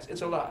come to pass.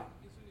 It's a lie.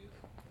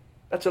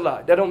 That's a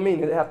lie. That don't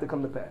mean it have to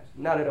come to pass.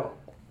 Not at all.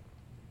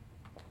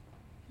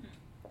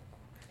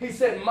 He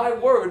said, my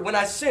word, when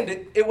I send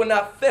it, it will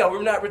not fail, it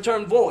will not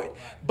return void.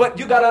 But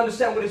you got to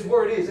understand what his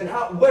word is and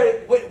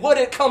what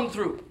it come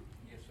through.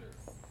 Yes, sir.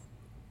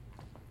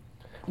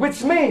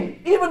 Which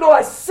means, even though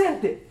I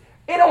sent it,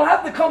 it don't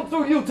have to come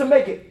through you to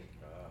make it.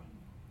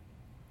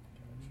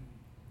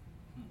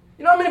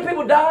 You know how many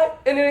people died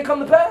and it didn't come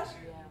to pass?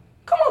 Yeah.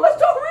 Come on, let's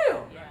talk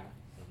real. Yeah.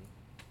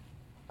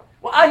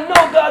 Well, I know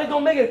God is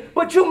going to make it,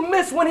 but you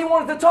missed when he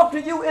wanted to talk to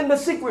you in the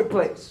secret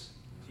place.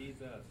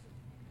 Jesus.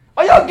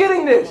 Are y'all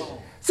getting this?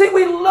 See,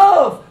 we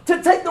love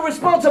to take the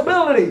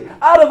responsibility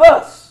out of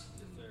us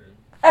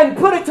and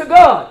put it to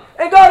God.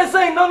 And God is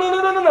saying, no,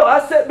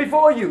 I set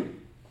before you.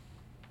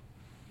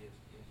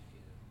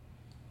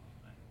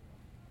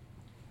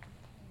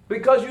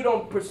 Because you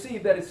don't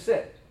perceive that it's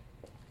set,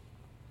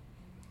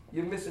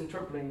 you're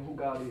misinterpreting who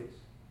God is.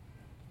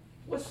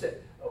 What's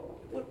set?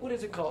 What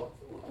is it called?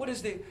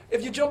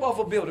 If you jump off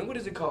a building, what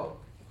is it called?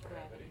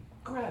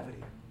 Gravity.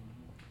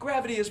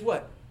 Gravity is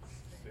what?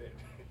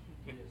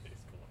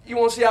 You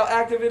want to see how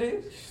active it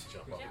is?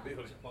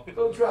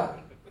 Go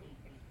try.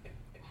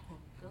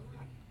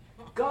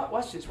 God,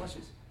 watch this.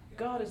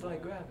 God is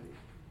like gravity.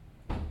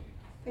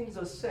 Things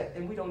are set,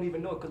 and we don't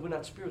even know it because we're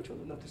not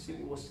spiritual enough to see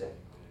what was set.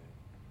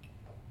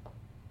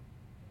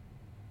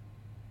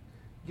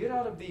 Get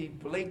out of the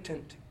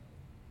blatant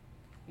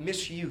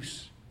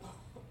misuse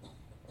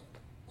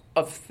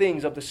of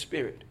things of the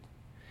Spirit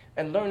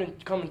and learn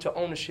and come into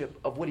ownership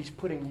of what he's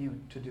putting you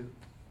to do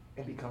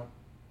and become.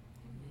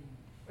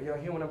 Are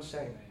y'all hear what I'm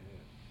saying?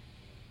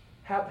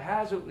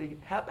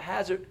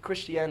 Haphazard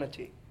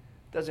Christianity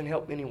doesn't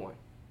help anyone.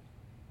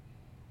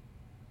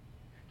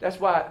 That's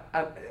why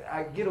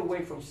I get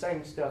away from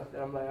saying stuff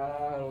that I'm like,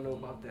 I don't know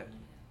about that.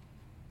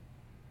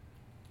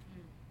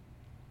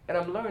 And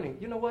I'm learning,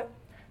 you know what?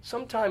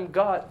 Sometimes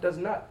God does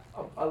not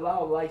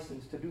allow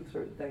license to do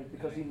certain things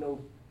because he knows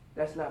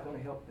that's not going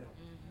to help them.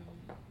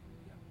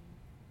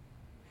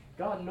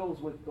 God knows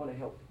what's going to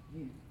help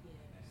you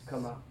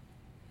come out.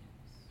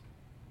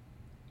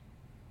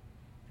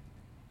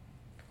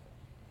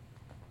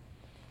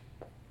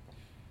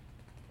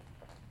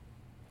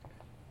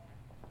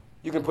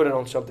 You can put it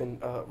on something.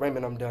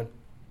 Raymond, I'm done.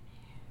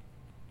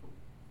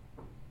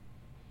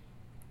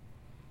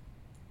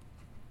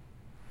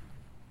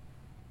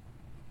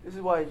 This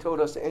is why he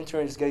told us to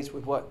enter his gates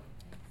with what?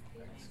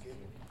 Thanksgiving.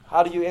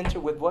 How do you enter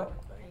with what?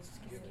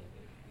 Thanksgiving.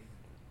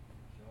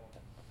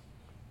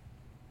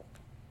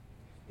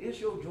 Is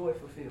your joy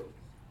fulfilled?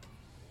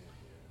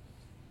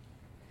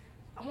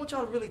 I want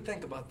y'all to really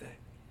think about that.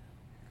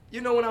 You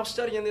know, when I was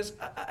studying this,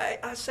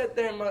 I sat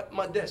there in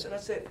my desk and I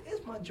said,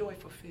 is my joy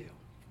fulfilled?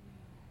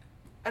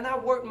 And I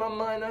worked my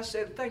mind. I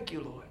said, thank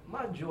you, Lord.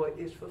 My joy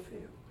is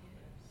fulfilled.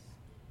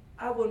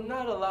 I will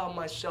not allow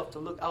myself to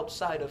look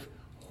outside of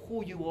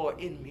who you are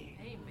in me.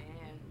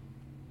 Amen.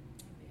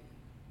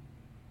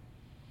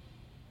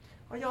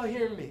 Are y'all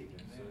hearing me?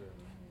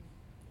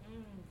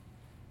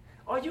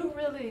 Are you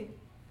really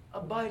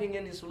abiding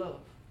in his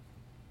love?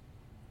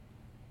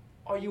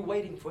 Are you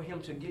waiting for him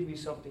to give you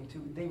something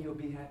too? Then you'll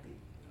be happy.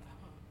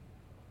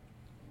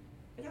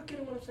 Are y'all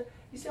getting what I'm saying?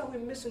 You see how we're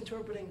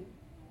misinterpreting?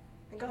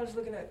 And God is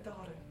looking at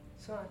daughter,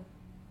 son,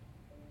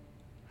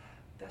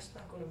 that's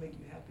not going to make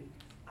you happy.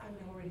 I'm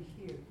already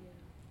here.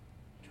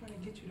 I'm trying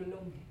to get you to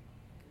know me.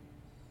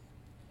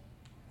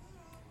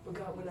 But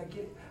God, when I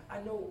get,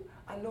 I know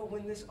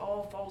when this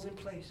all falls in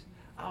place,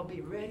 I'll be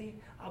ready,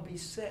 I'll be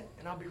set,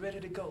 and I'll be ready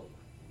to go.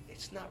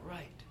 It's not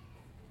right.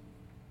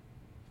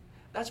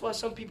 That's why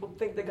some people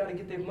think they got to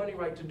get their money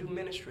right to do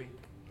ministry.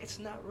 It's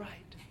not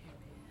right.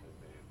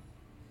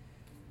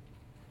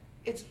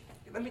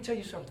 Let me tell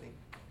you something.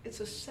 It's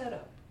a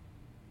setup.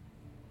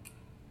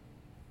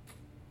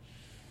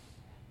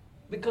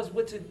 Because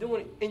what you're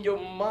doing in your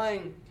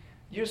mind,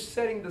 you're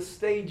setting the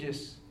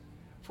stages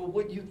for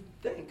what you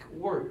think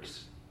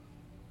works.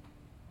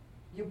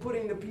 You're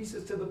putting the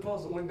pieces to the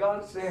puzzle. When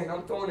God is saying,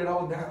 I'm throwing it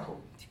all down.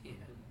 Yeah.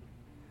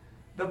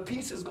 The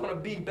piece is going to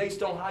be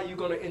based on how you're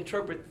going to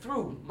interpret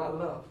through my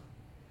love,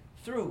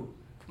 through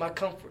my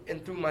comfort,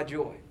 and through my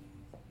joy.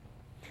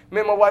 Me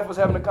and my wife was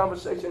having a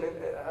conversation,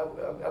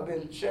 and I've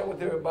been sharing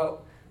with her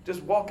about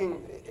just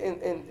walking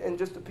in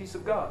just the peace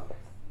of God.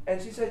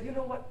 And she said, you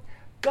know what?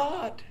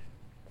 God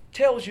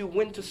tells you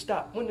when to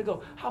stop, when to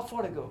go, how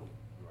far to go.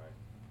 Right.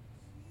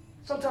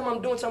 Sometimes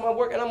I'm doing something at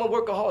work, and I'm a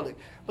workaholic.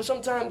 But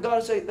sometimes God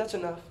will say, that's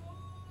enough.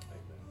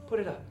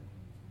 Put it up.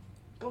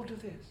 Go do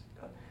this.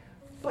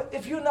 But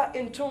if you're not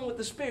in tune with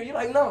the Spirit, you're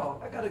like,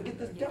 no, I got to get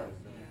this done.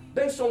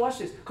 Based on, watch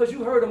this, because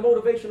you heard a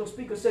motivational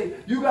speaker say,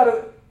 you got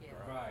to.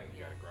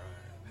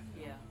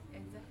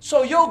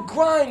 So your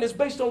grind is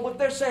based on what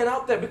they're saying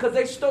out there because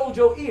they stole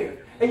your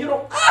ear. And you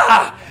don't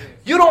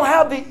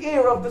have the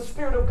ear of the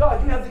Spirit of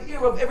God. You have the ear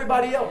of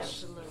everybody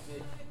else.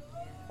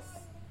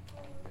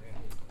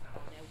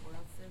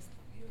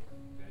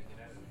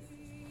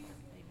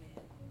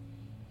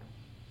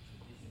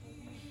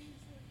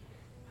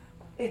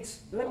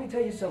 Let me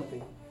tell you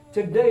something.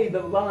 Today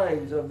the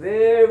lines are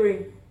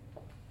very,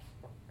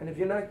 and if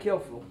you're not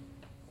careful,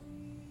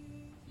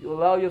 you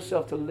allow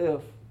yourself to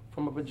live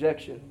from a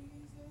projection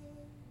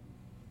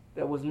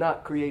that was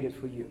not created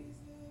for you.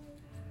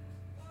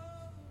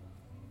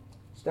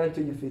 Stand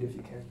to your feet if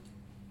you can.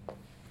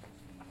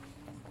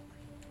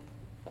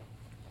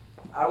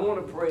 I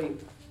want to pray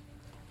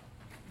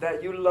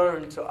that you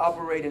learn to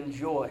operate in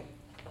joy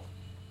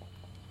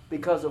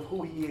because of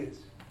who He is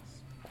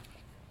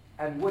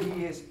and what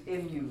He is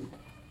in you.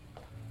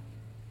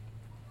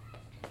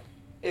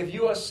 If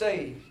you are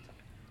saved,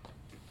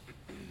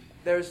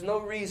 there is no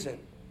reason.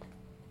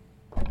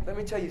 Let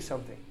me tell you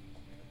something.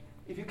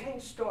 If you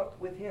can't start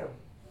with Him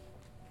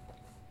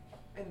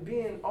and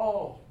being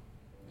all,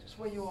 just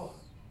where you are.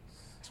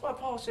 That's why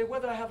Paul said,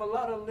 whether I have a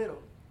lot or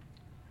little,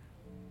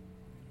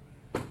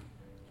 as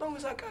long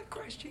as I got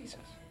Christ Jesus.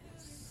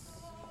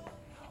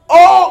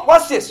 All,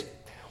 watch this.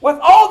 With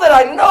all that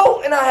I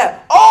know and I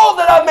have, all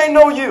that I may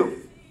know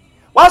you.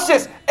 Watch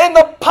this. In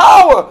the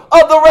power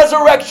of the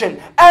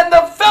resurrection and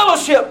the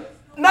fellowship,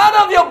 not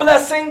of your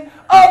blessing,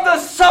 of the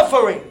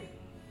suffering.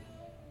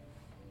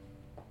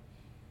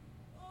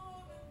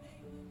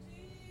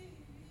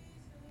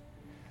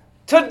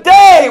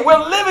 Today,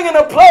 we're living in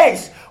a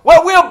place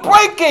where we're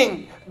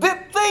breaking the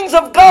things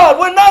of God.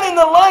 We're not in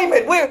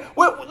alignment.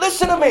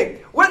 Listen to me.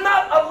 We're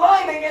not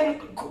aligning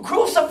and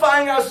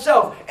crucifying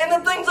ourselves in the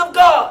things of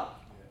God.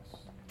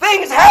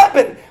 Things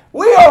happen.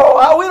 We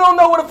don't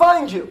know where to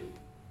find you.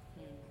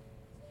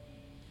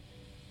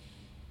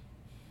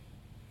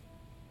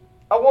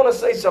 I want to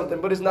say something,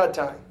 but it's not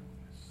time.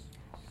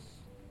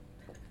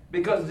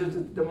 Because this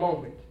is the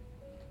moment.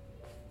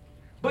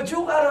 But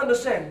you got to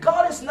understand,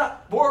 God is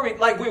not worried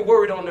like we're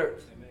worried on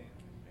earth.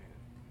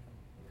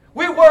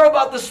 We worry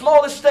about the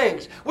smallest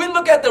things. We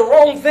look at the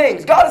wrong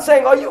things. God is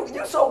saying,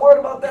 you're so worried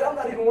about that? I'm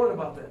not even worried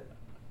about that.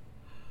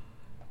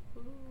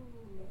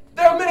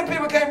 There are many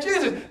people who came,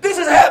 Jesus, this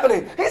is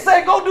happening. He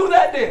said, go do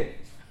that then.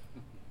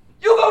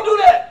 You go do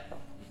that.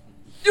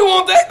 You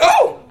want that?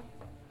 Go.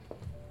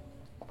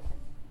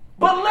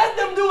 But let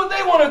them do what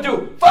they want to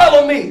do.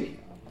 Follow me.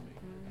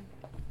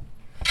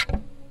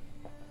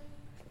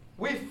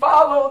 We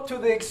follow to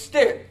the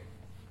extent.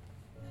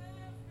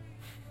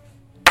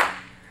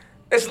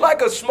 It's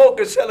like a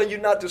smoker telling you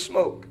not to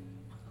smoke.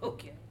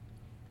 Okay.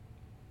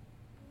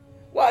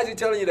 Why is he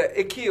telling you that?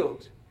 It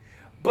kills.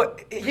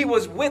 But he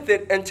was with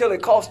it until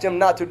it cost him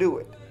not to do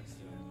it.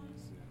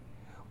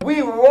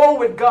 We roll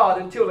with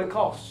God until it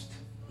costs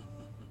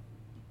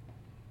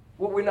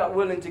what we're not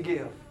willing to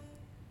give.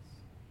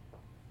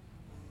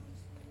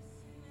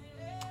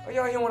 Are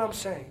y'all hearing what I'm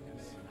saying?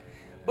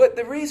 But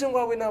the reason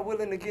why we're not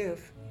willing to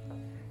give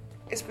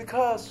is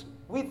because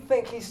we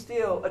think He's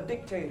still a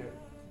dictator,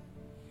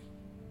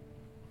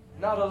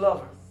 not a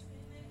lover.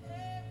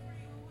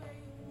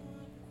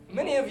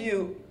 Many of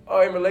you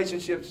are in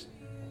relationships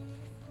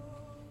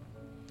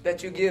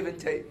that you give and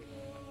take.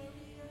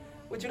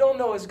 What you don't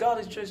know is God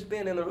has just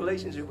been in a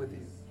relationship with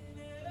you.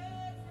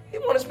 He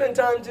want to spend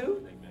time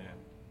too.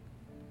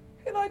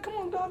 He's like, come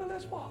on, daughter,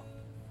 let's walk.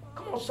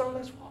 Come on, son,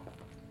 let's walk.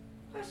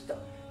 Let's go.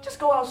 Just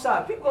go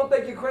outside. People gonna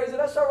think you're crazy.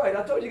 That's all right.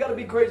 I told you, you got to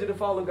be crazy to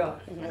follow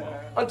God.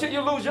 Until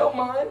you lose your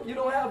mind, you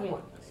don't have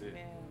one.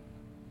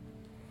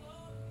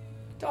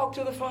 Talk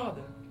to the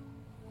Father.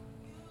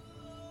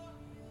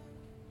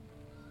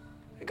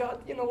 Hey,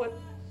 God, you know what?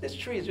 This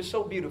tree is just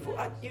so beautiful.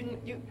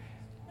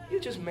 You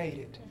just made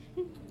it.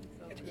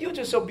 You're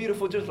just so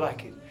beautiful, just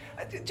like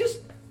it.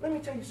 Just let me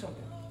tell you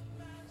something.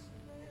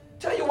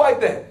 Tell your wife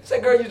that.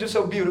 Say, girl, you're just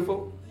so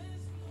beautiful.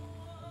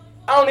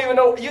 I don't even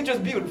know. You're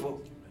just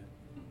beautiful.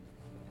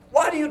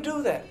 Why do you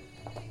do that?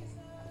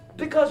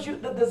 Because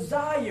the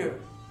desire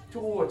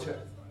towards her.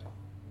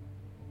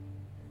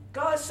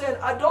 God said,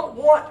 I don't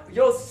want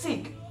your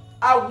seek.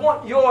 I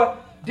want your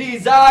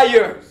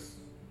desire.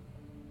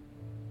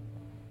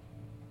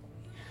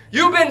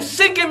 You've been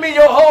seeking me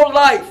your whole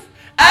life,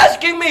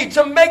 asking me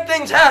to make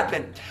things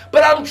happen.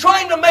 But I'm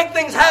trying to make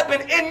things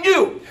happen in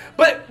you.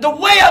 But the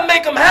way I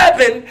make them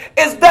happen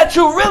is that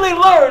you really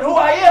learn who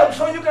I am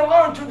so you can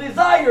learn to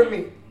desire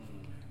me.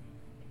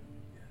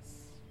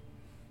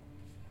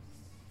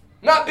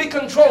 Not be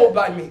controlled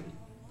by me.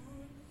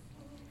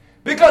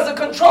 Because the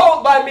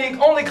controlled by me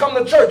only come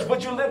to church,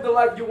 but you live the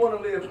life you want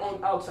to live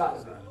on outside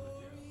of it.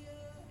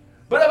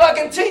 But if I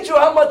can teach you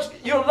how much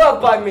you're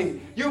loved by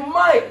me, you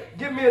might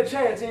give me a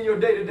chance in your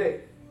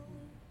day-to-day.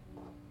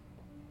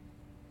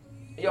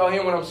 Y'all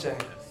hear what I'm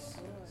saying?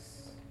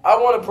 I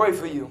want to pray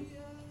for you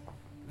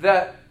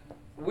that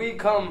we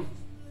come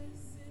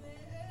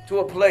to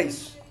a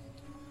place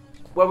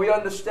where we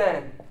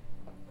understand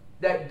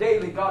that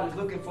daily God is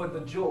looking for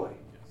the joy.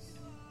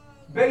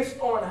 Based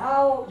on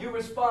how you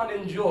respond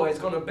in joy, it's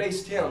going to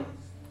base Him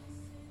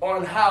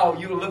on how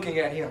you're looking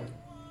at Him.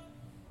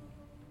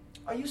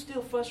 Are you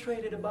still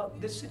frustrated about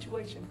this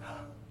situation?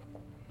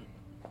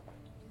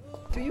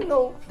 Do you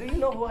know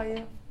who I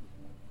am?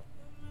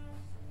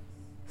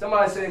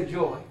 Somebody say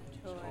joy.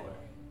 Joy.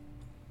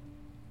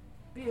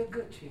 Be a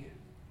good cheer.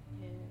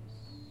 Yes.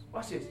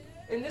 Watch this.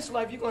 In this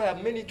life, you're going to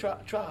have many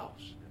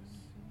trials.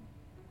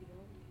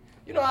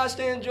 You know how I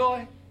stay in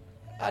joy?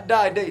 I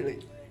die daily.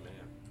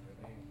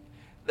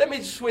 Let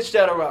me switch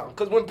that around.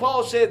 Because when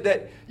Paul said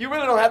that you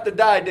really don't have to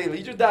die daily,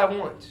 you just die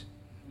once.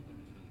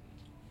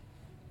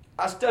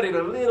 I studied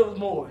a little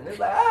more. And it's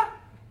like,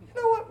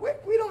 you know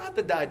what? We don't have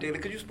to die daily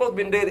because you're supposed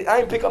to be daily. I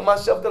didn't pick up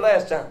myself the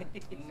last time.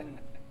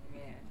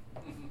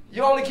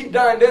 You only keep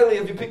dying daily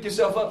if you pick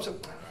yourself up. So,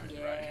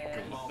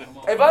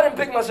 if I didn't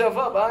pick myself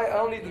up, I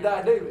don't need to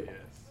die daily.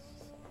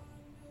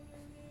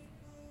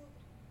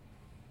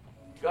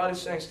 God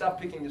is saying, stop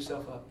picking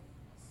yourself up.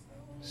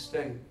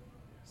 Stay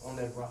on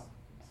that rock.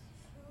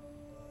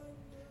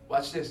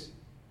 Watch this.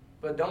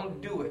 But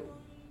don't do it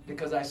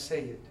because I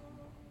say it.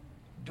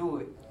 Do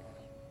it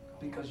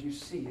because you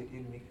see it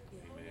in me.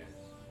 Amen.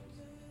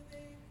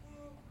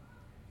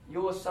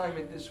 Your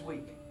assignment this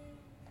week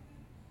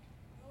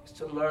is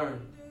to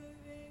learn.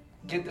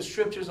 Get the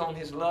scriptures on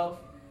His love.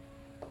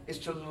 Is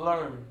to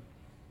learn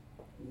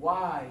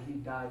why He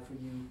died for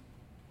you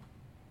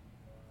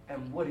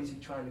and what is He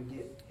trying to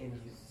get in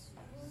you.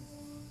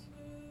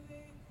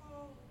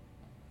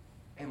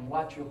 And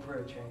watch your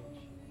prayer change.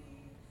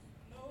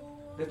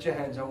 Lift your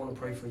hands. I want to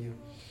pray for you.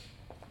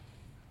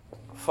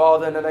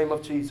 Father, in the name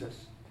of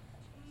Jesus.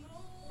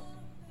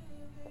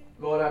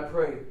 Lord, I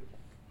pray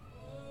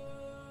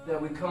that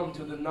we come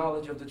to the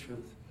knowledge of the truth.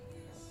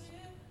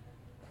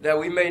 That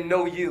we may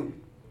know you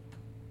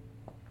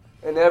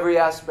in every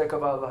aspect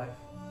of our life.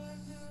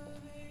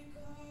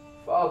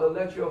 Father,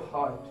 let your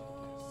heart,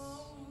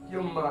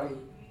 your mind,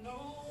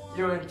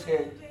 your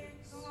intent,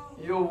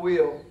 your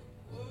will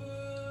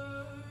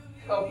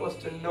help us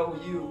to know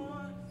you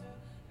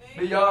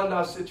beyond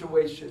our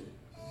situation,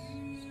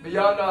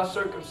 beyond our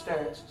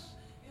circumstances.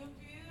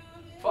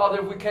 Father,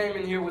 if we came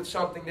in here with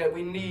something that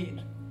we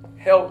need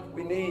help,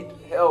 we need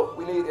help.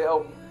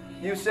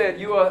 You said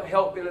you are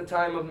help in a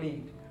time of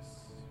need.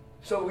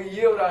 So we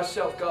yield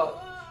ourselves, God.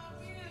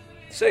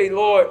 Say,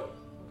 Lord,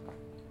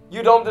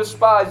 you don't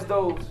despise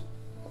those.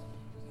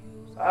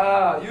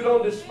 You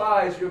don't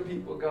despise your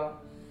people, God.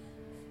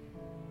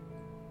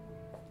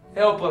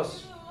 Help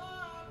us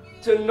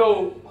to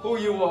know who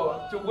you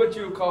are, to what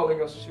you're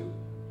calling us to.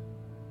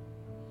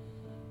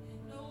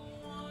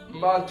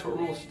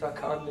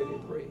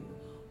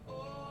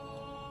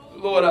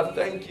 Lord, I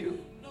thank you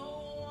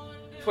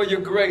for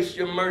your grace,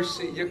 your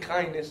mercy, your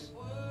kindness,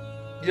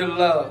 your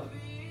love.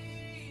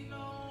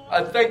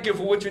 I thank you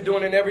for what you're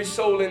doing in every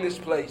soul in this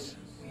place.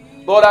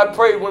 Lord, I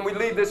pray when we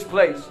leave this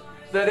place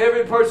that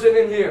every person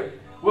in here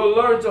will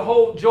learn to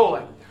hold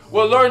joy,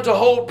 will learn to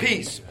hold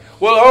peace,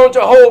 will learn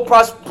to hold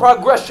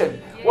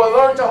progression, will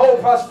learn to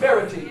hold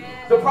prosperity,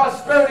 the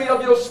prosperity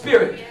of your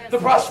spirit, the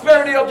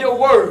prosperity of your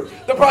word,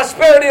 the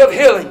prosperity of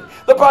healing,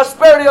 the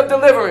prosperity of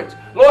deliverance.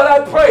 Lord,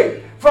 I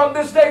pray from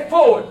this day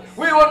forward,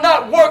 we will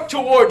not work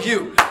toward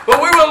you,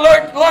 but we will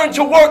learn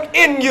to work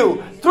in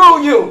you,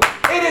 through you.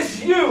 It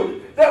is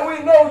you that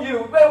we know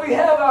you, that we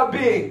have our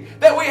being,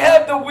 that we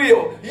have the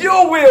will.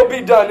 Your will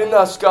be done in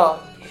us, God.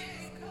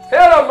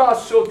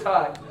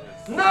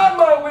 Not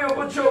my will,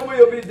 but your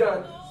will be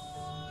done.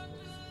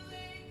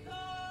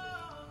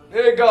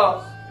 Dear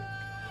God,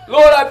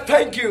 Lord, I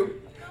thank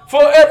you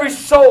for every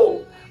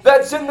soul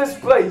that's in this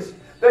place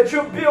that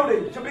you're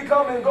building to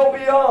become and go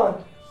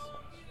beyond.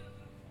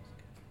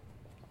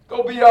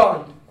 Go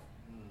beyond.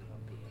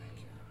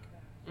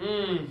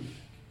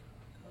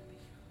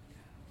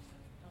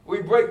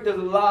 We break the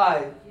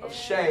lie of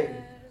shame.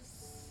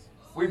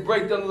 We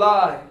break the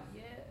lie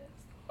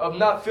of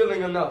not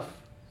feeling enough.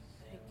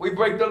 We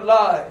break the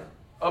lie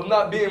of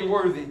not being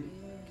worthy.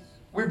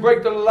 We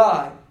break the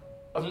lie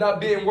of not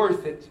being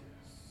worth it.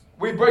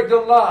 We break the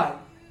lie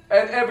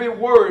and every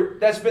word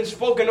that's been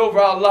spoken over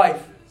our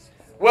life,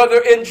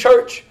 whether in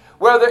church,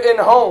 whether in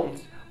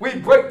homes. We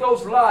break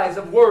those lies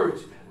of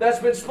words that's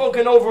been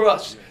spoken over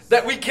us,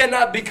 that we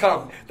cannot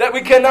become, that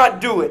we cannot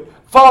do it.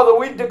 Father,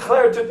 we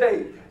declare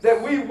today that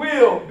we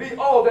will be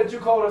all that you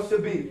call us to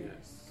be.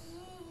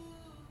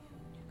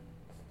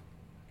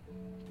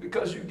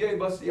 Because you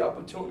gave us the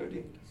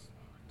opportunity,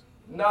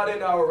 not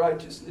in our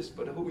righteousness,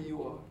 but who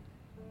you are.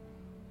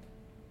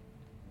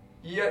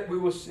 Yet we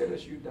were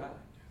sinners, you died.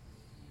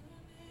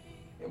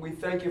 And we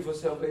thank you for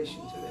salvation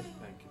today.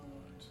 Thank you,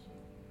 Lord.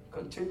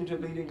 Continue to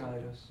lead and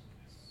guide us.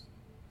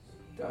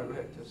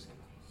 Direct us, God.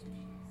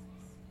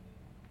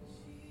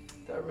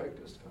 Direct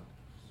us, God.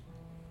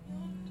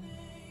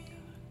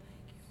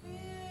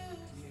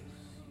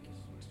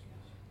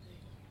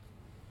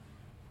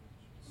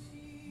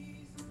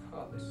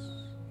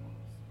 Hallelujah.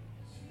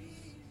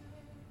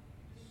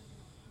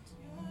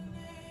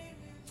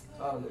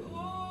 Hallelujah.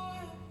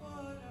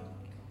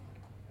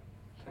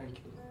 Thank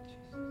you, Lord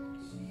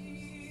Jesus.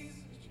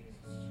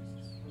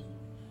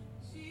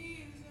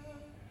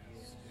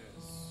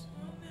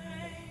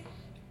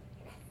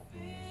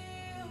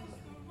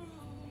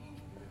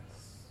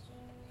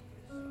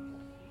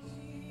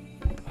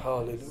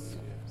 Hallelujah.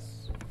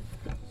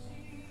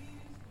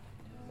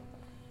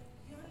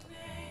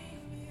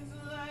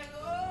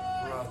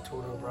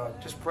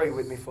 Just pray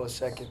with me for a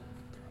second.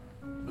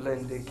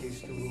 Blende que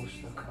estuvo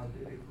sacando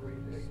de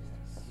breve.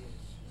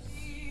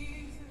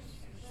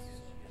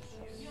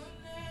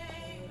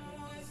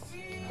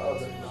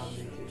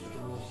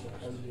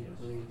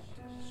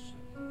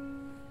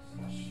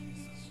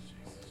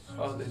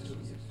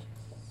 Hallelujah.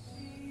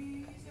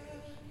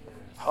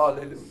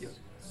 Hallelujah.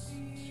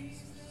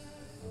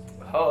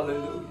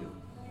 Hallelujah.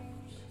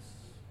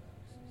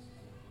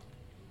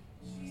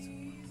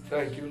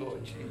 Thank you,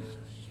 Lord Jesus.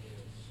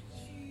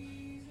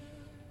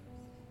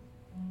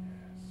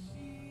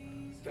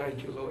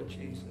 Thank you, Lord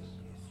Jesus.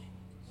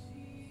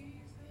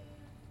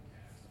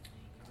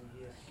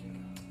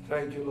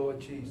 Thank you, Lord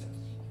Jesus.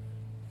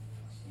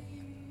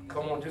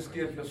 Come on, just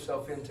give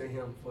yourself into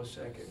him for a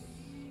second.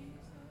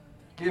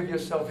 Give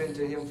yourself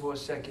into him for a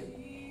second.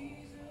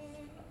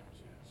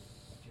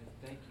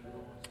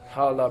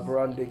 Hala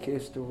brande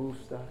kestu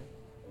rusta.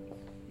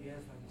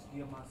 Yes, I just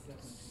give myself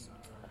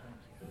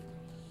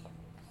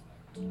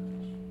into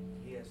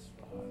you. Yes,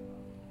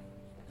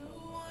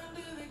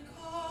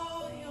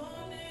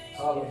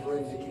 Hala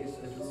brande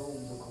kestu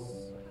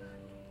rusta.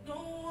 No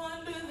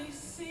wonder they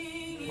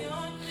sing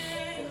your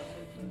name.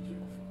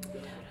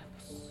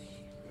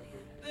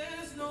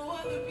 There's no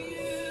other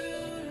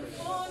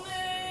beautiful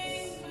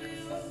name for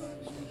you.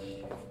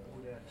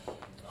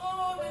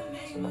 Oh, the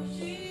name of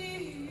Jesus.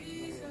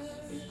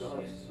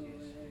 God,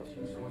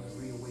 she's going to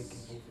reawaken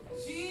both of us.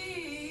 Jesus.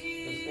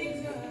 This thing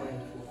you've been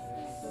praying for.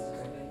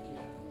 Okay?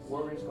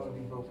 Worry is going to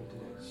be broken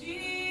today.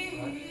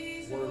 Right?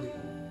 Worry is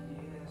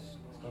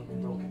going to be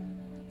broken.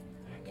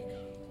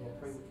 Yeah,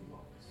 pray with you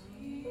all.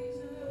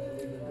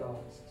 Believe in God.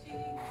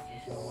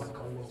 If y'all want to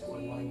come into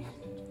alignment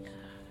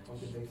on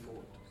the day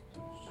forward.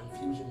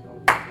 Confusion going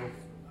to be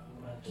broken.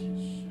 Right?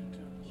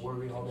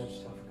 Worry, all that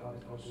stuff. God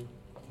is going to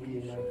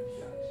reunite you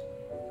guys.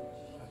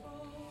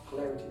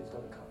 Clarity is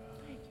going to come.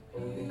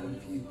 When you've been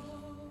confused,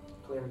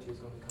 clarity is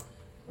going to come.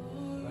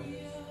 Right?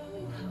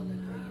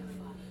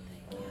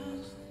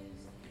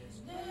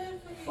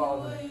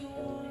 Father,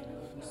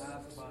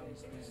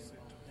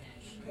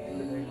 in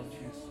the name of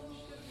Jesus.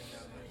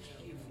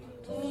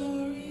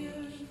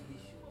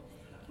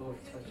 Lord,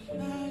 touch me.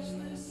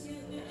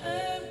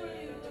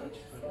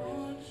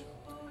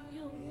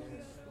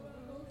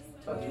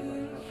 Touch me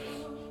right now.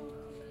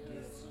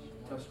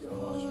 Touch your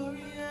heart,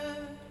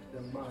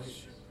 their mind.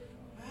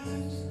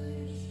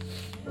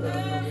 Let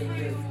them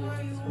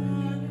know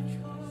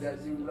that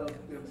you love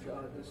them,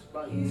 God,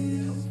 despite where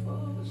they come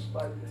from,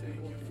 despite what they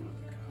go through.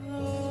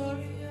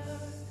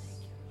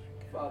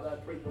 Father, I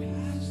pray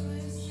peace.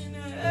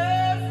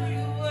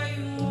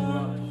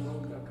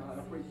 God,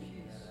 I pray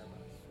peace.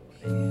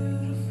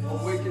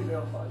 Awaken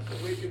their hearts,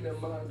 awaken their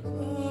minds,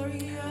 God,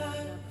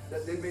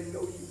 that they may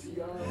know you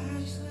beyond.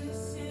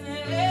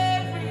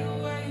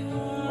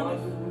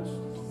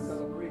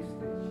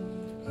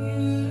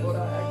 Lord, I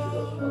ask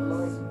you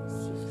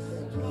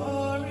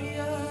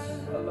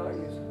to align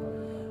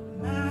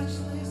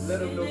Let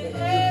them know that you're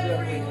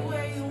there for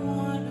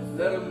them.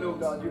 Let them know,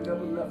 God, you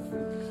never left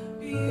them.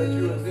 That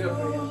you are there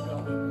for him,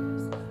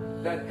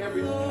 God. That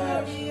every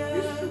past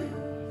history,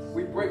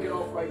 we break it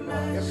off right now.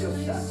 Every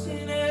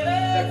assassin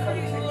that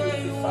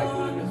continues to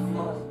cycle in his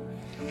mind.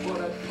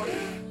 Lord, I pray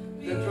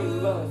that your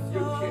love,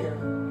 your care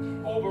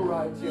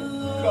overrides him,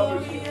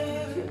 covers him,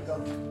 keeps him,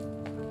 God.